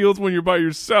those fields when you're by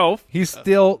yourself. He's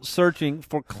still searching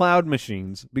for cloud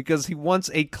machines because he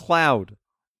wants a cloud.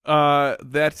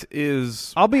 That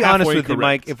is. I'll be honest with correct. you,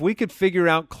 Mike. If we could figure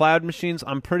out cloud machines,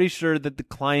 I'm pretty sure that the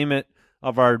climate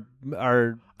of our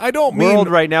I don't world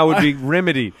mean right now would be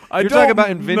remedied. You're talking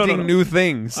about inventing new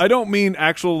things. I don't mean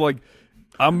actual like.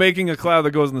 I'm making a cloud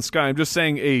that goes in the sky. I'm just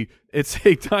saying it's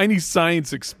a tiny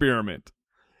science experiment.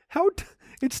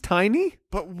 It's tiny?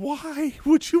 But why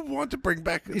would you want to bring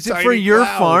back a Is it tiny for your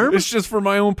cloud? farm? It's just for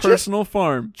my own personal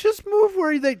farm. Just move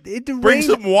where it Bring rain.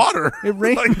 some water. It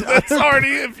rained. Like, that's already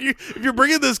if you're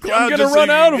bringing this cloud. I'm gonna just so run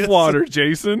you out can of get water,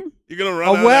 Jason. some- You're gonna A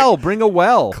run out well. of Bring a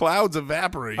well. clouds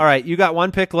evaporate. All right, you got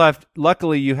one pick left.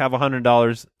 Luckily, you have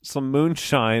 $100, some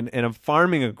moonshine, and a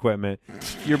farming equipment.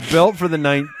 You're built for the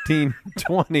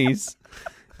 1920s.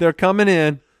 They're coming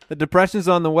in. The Depression's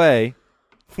on the way.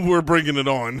 We're bringing it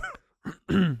on.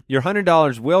 Your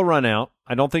 $100 will run out.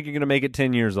 I don't think you're going to make it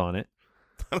 10 years on it.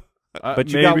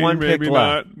 But you got one pick maybe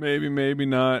left. not. Maybe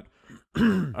not.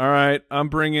 All right, I'm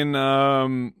bringing.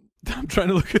 I'm trying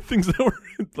to look at things that were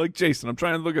like Jason. I'm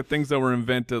trying to look at things that were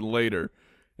invented later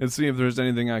and see if there's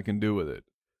anything I can do with it.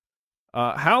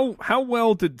 How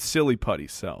well did Silly Putty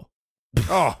sell?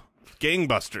 Oh,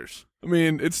 gangbusters. I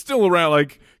mean, it's still around.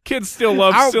 Like kids still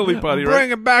love Silly Putty, right?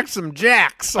 Bringing back some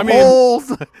jacks. I mean, whole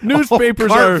newspapers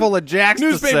cart are full of jacks.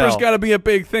 Newspapers got to be a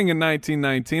big thing in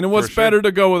 1919, and what's For sure. better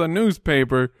to go with a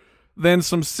newspaper than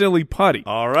some Silly Putty?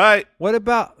 All right. What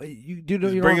about you? Do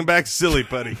you Bringing back Silly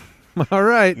Putty. All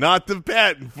right. Not the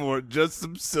patent for it, just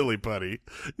some Silly Putty.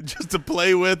 Just to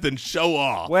play with and show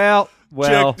off. Well.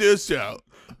 Check this out.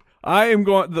 I am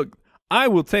going. Look, I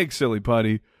will take Silly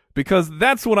Putty because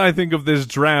that's what I think of this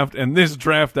draft and this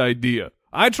draft idea.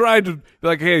 I tried to be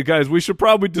like, hey guys, we should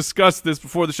probably discuss this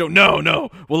before the show. No,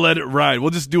 we'll let it ride. We'll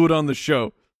just do it on the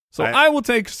show. So I will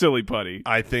take Silly Putty.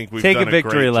 I think we've Take done a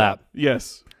victory great lap. job.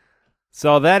 Yes.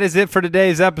 So that is it for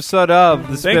today's episode of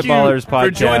the Thank Spitballers you podcast.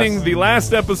 for joining the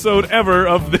last episode ever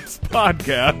of this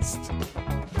podcast.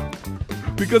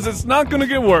 Because it's not going to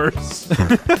get worse.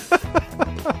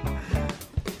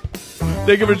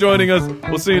 Thank you for joining us.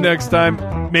 We'll see you next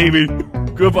time. Maybe.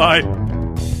 Goodbye.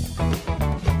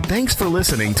 Thanks for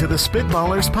listening to the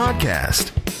Spitballers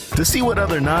Podcast. To see what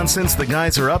other nonsense the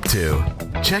guys are up to,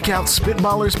 check out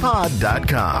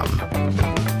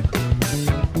SpitballersPod.com.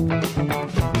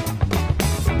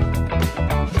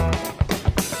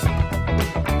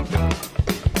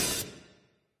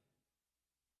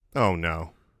 Oh,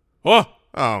 no. Oh,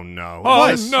 Oh, no. Oh,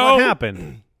 What? no. What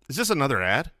happened? Is this another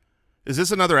ad? Is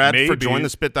this another ad for Maybe.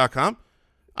 jointhespit.com?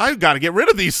 I've got to get rid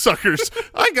of these suckers.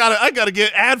 I gotta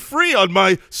get ad free on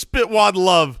my Spitwad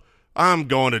love. I'm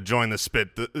going to join the Spit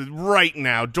right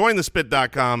now.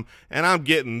 Jointhespit.com, and I'm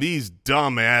getting these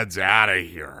dumb ads out of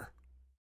here.